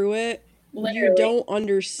go through it, literally, you don't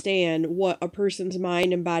understand what a person's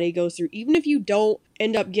mind and body goes through. Even if you don't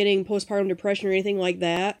end up getting postpartum depression or anything like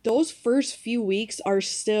that, those first few weeks are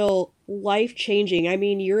still life-changing. I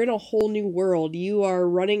mean, you're in a whole new world. You are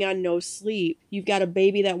running on no sleep. You've got a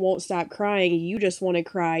baby that won't stop crying. You just want to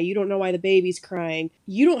cry. You don't know why the baby's crying.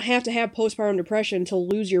 You don't have to have postpartum depression to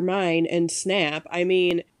lose your mind and snap. I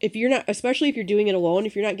mean, if you're not, especially if you're doing it alone,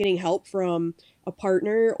 if you're not getting help from a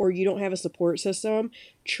partner or you don't have a support system,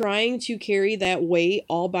 trying to carry that weight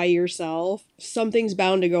all by yourself, something's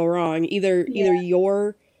bound to go wrong. Either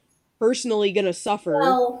you're personally gonna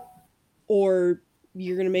suffer, or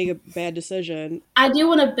you're gonna make a bad decision. I do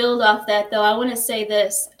want to build off that though. I want to say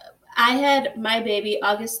this. I had my baby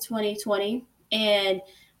August 2020, and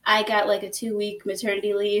I got like a 2-week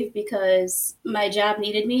maternity leave because my job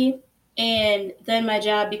needed me. And then my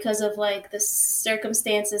job, because of like the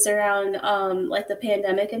circumstances around like the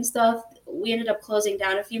pandemic and stuff, we ended up closing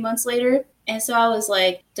down a few months later. And so I was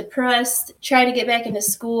like depressed, trying to get back into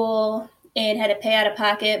school, and had to pay out of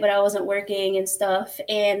pocket, but I wasn't working and stuff.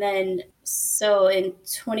 And then so in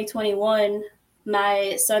 2021,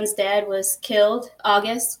 my son's dad was killed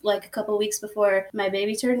August, like a couple weeks before my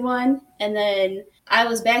baby turned 1. And then I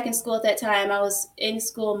was back in school at that time. I was in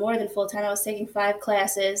school more than full time. I was taking 5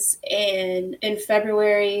 classes. And in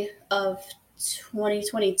February of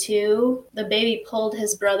 2022, the baby pulled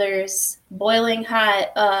his brother's boiling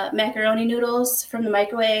hot macaroni noodles from the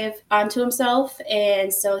microwave onto himself.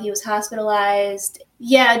 And so he was hospitalized.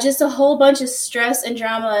 Yeah, just a whole bunch of stress and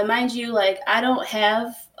drama. And mind you, like, I don't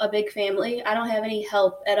have a big family. I don't have any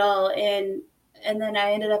help at all. And and then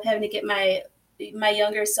I ended up having to get my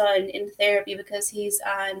younger son in therapy because he's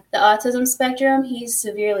on the autism spectrum. He's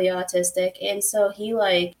severely autistic, and so he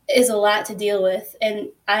like is a lot to deal with. And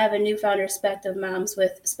I have a newfound respect of moms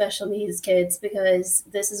with special needs kids because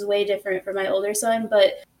this is way different for my older son.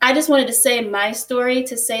 But I just wanted to say my story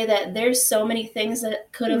to say that there's so many things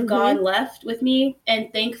that could have gone left with me,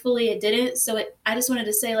 and thankfully it didn't. So I just wanted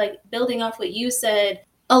to say, like, building off what you said,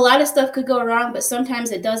 a lot of stuff could go wrong, but sometimes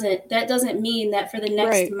it doesn't. That doesn't mean that for the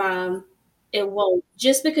next mom it won't.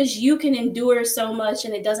 Just because you can endure so much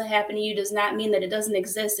and it doesn't happen to you does not mean that it doesn't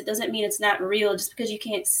exist. It doesn't mean it's not real just because you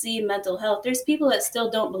can't see mental health. There's people that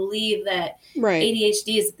still don't believe that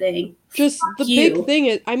ADHD is a thing. Just the big thing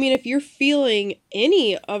is, I mean, if you're feeling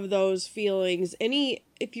any of those feelings,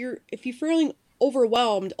 if you're feeling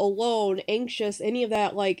overwhelmed, alone, anxious, any of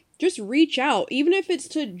that, like, just reach out. Even if it's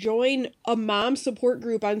to join a mom support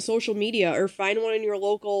group on social media or find one in your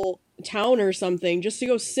local town or something, just to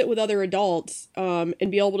go sit with other adults and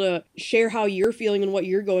be able to share how you're feeling and what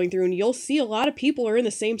you're going through. And you'll see a lot of people are in the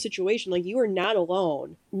same situation. Like, you are not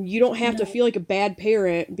alone. You don't have to feel like a bad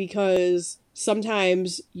parent because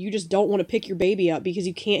sometimes you just don't want to pick your baby up because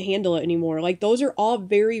you can't handle it anymore. Like, those are all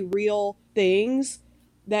very real things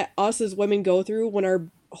that us as women go through when our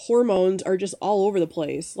hormones are just all over the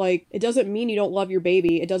place. Like, it doesn't mean you don't love your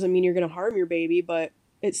baby. It doesn't mean you're going to harm your baby, but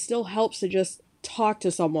it still helps to just talk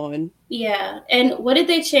to someone. Yeah. And what did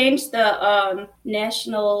they change the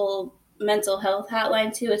national mental health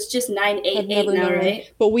hotline to? It's just 988 now,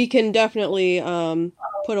 right? But we can definitely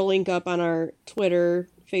put a link up on our Twitter,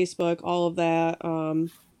 Facebook, all of that.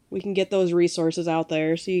 We can get those resources out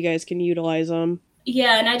there so you guys can utilize them.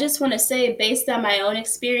 Yeah, and I just want to say, based on my own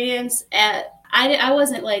experience, I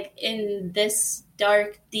wasn't like in this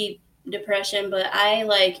dark, deep depression, but I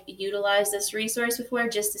like utilized this resource before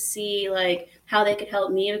just to see like how they could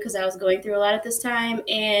help me because I was going through a lot at this time.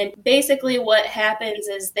 And basically what happens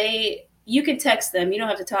is you can text them, you don't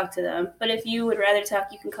have to talk to them, but if you would rather talk,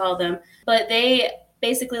 you can call them. But they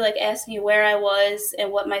basically like asked me where I was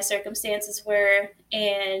and what my circumstances were,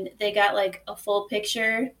 and they got like a full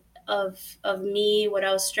picture of me, what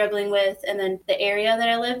I was struggling with, and then the area that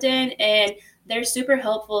I lived in. And they're super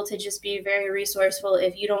helpful to just be very resourceful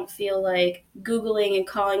if you don't feel like Googling and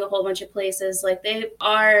calling a whole bunch of places. Like, they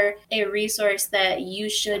are a resource that you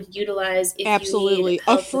should utilize if Absolutely. you need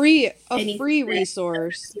help. A free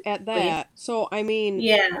resource at that. So, I mean,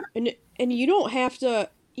 and you don't have to,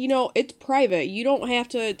 it's private. You don't have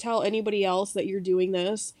to tell anybody else that you're doing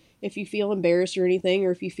this. If you feel embarrassed or anything,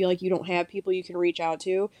 or if you feel like you don't have people you can reach out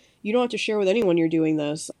to, you don't have to share with anyone you're doing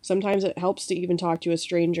this. Sometimes it helps to even talk to a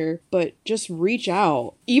stranger, but just reach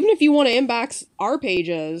out. Even if you want to inbox our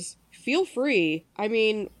pages, feel free. I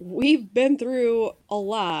mean, we've been through a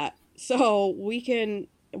lot, so we can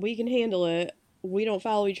handle it. We don't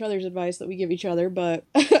follow each other's advice that we give each other, but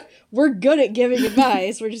we're good at giving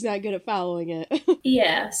advice. We're just not good at following it.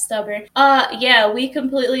 Yeah, stubborn. Yeah, we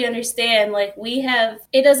completely understand. Like,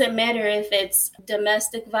 it doesn't matter if it's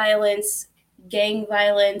domestic violence, gang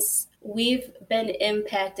violence. We've been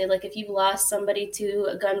impacted. Like, if you've lost somebody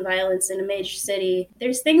to gun violence in a major city,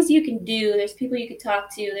 there's things you can do. There's people you can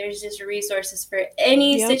talk to. There's just resources for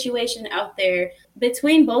any situation out there.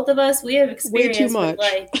 Between both of us, we have experience way too much.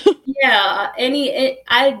 With, like,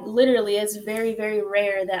 I literally, it's very, very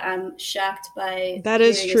rare that I'm shocked by. That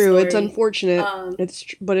is true. It's unfortunate.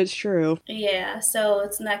 But it's true. Yeah, so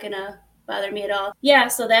it's not gonna bother me at all. Yeah,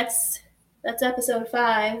 so that's episode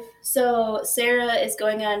 5. So Sarah is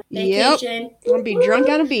going on vacation. Yep. I'm gonna be drunk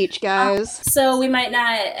on a beach, guys. So we might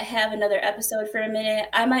not have another episode for a minute.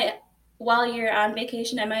 While you're on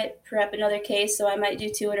vacation, I might prep another case, so I might do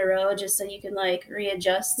 2 in a row just so you can like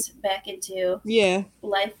readjust back into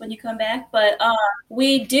life when you come back. But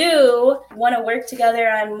we do want to work together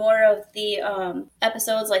on more of the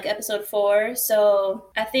episodes, like episode 4. So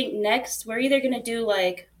I think next we're either gonna do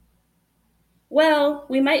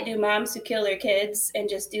we might do moms who kill their kids and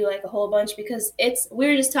just do like a whole bunch because we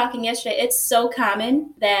were just talking yesterday, it's so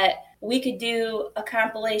common that we could do a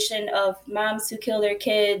compilation of moms who kill their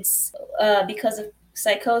kids because of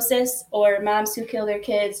psychosis, or moms who kill their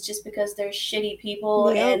kids just because they're shitty people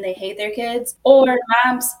and they hate their kids, or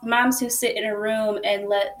moms who sit in a room and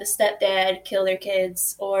let the stepdad kill their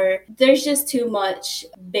kids, or there's just too much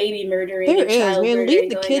baby murdering. There is, man. Leave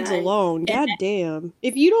the kids alone. God damn.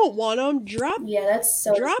 If you don't want them, drop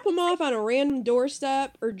them off on a random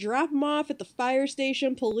doorstep, or drop them off at the fire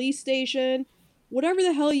station, police station, whatever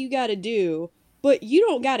the hell you gotta do. But you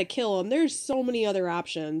don't gotta kill them. There's so many other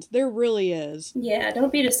options. There really is. Yeah,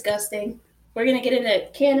 don't be disgusting. We're gonna get into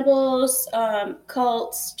cannibals,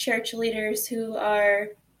 cults, church leaders who are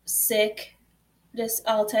sick, just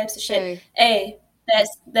all types of shit. Hey. Hey,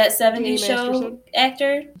 that 70s show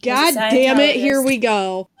actor. God damn it, here we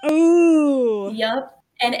go. Ooh. Yup.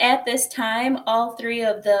 And at this time, all three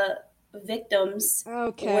of the victims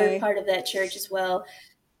were part of that church as well.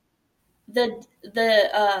 The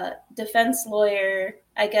defense lawyer,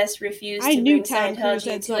 I guess, refused to bring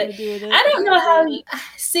Scientology into it. I don't know how.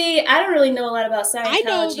 See, I don't really know a lot about Scientology. I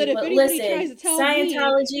know that if anybody tries to tell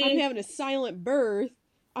Scientology, me I'm having a silent birth,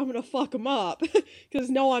 I'm gonna fuck them up. Because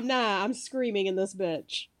no, I'm not. I'm screaming in this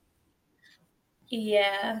bitch.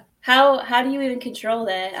 Yeah. How do you even control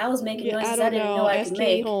that? I was making noises I didn't know I could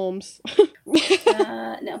make. Holmes.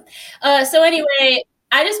 No. So anyway,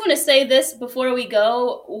 I just want to say this before we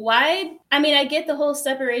go. Why? I mean, I get the whole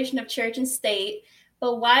separation of church and state,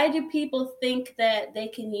 but why do people think that they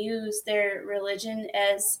can use their religion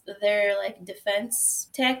as their like defense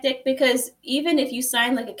tactic? Because even if you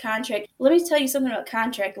sign like a contract, let me tell you something about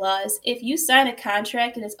contract laws. If you sign a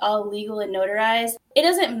contract and it's all legal and notarized, it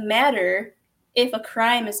doesn't matter if a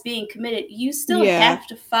crime is being committed, you still have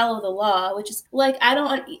to follow the law, which is like, I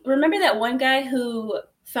don't remember that one guy who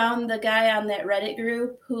found the guy on that Reddit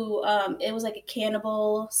group who it was like a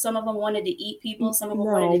cannibal. Some of them wanted to eat people, some of them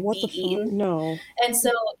wanted to be eaten. No. And so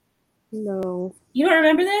no. You don't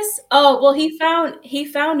remember this? Oh, well, he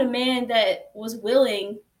found a man that was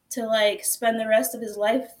willing to like spend the rest of his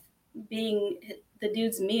life being the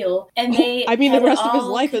dude's meal. And they I mean the rest of his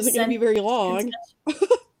life isn't going to be very long.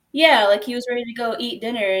 Yeah, like he was ready to go eat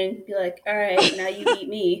dinner and be like, all right, now you eat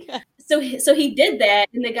me. So he did that,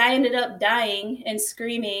 and the guy ended up dying and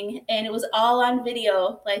screaming, and it was all on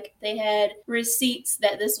video. Like, they had receipts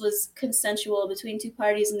that this was consensual between two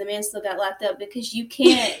parties, and the man still got locked up because you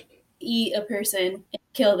can't eat a person and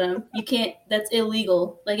kill them. You can't. That's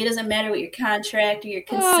illegal. Like, it doesn't matter what your contract or your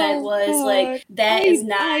consent was. God. Like, that is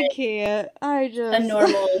not I can't. I just... a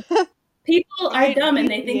normal... People are dumb and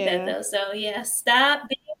they think that, though. So, yeah, stop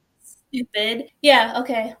being stupid. Yeah,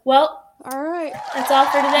 okay. Well, all right. That's all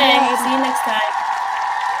for today. See you next time.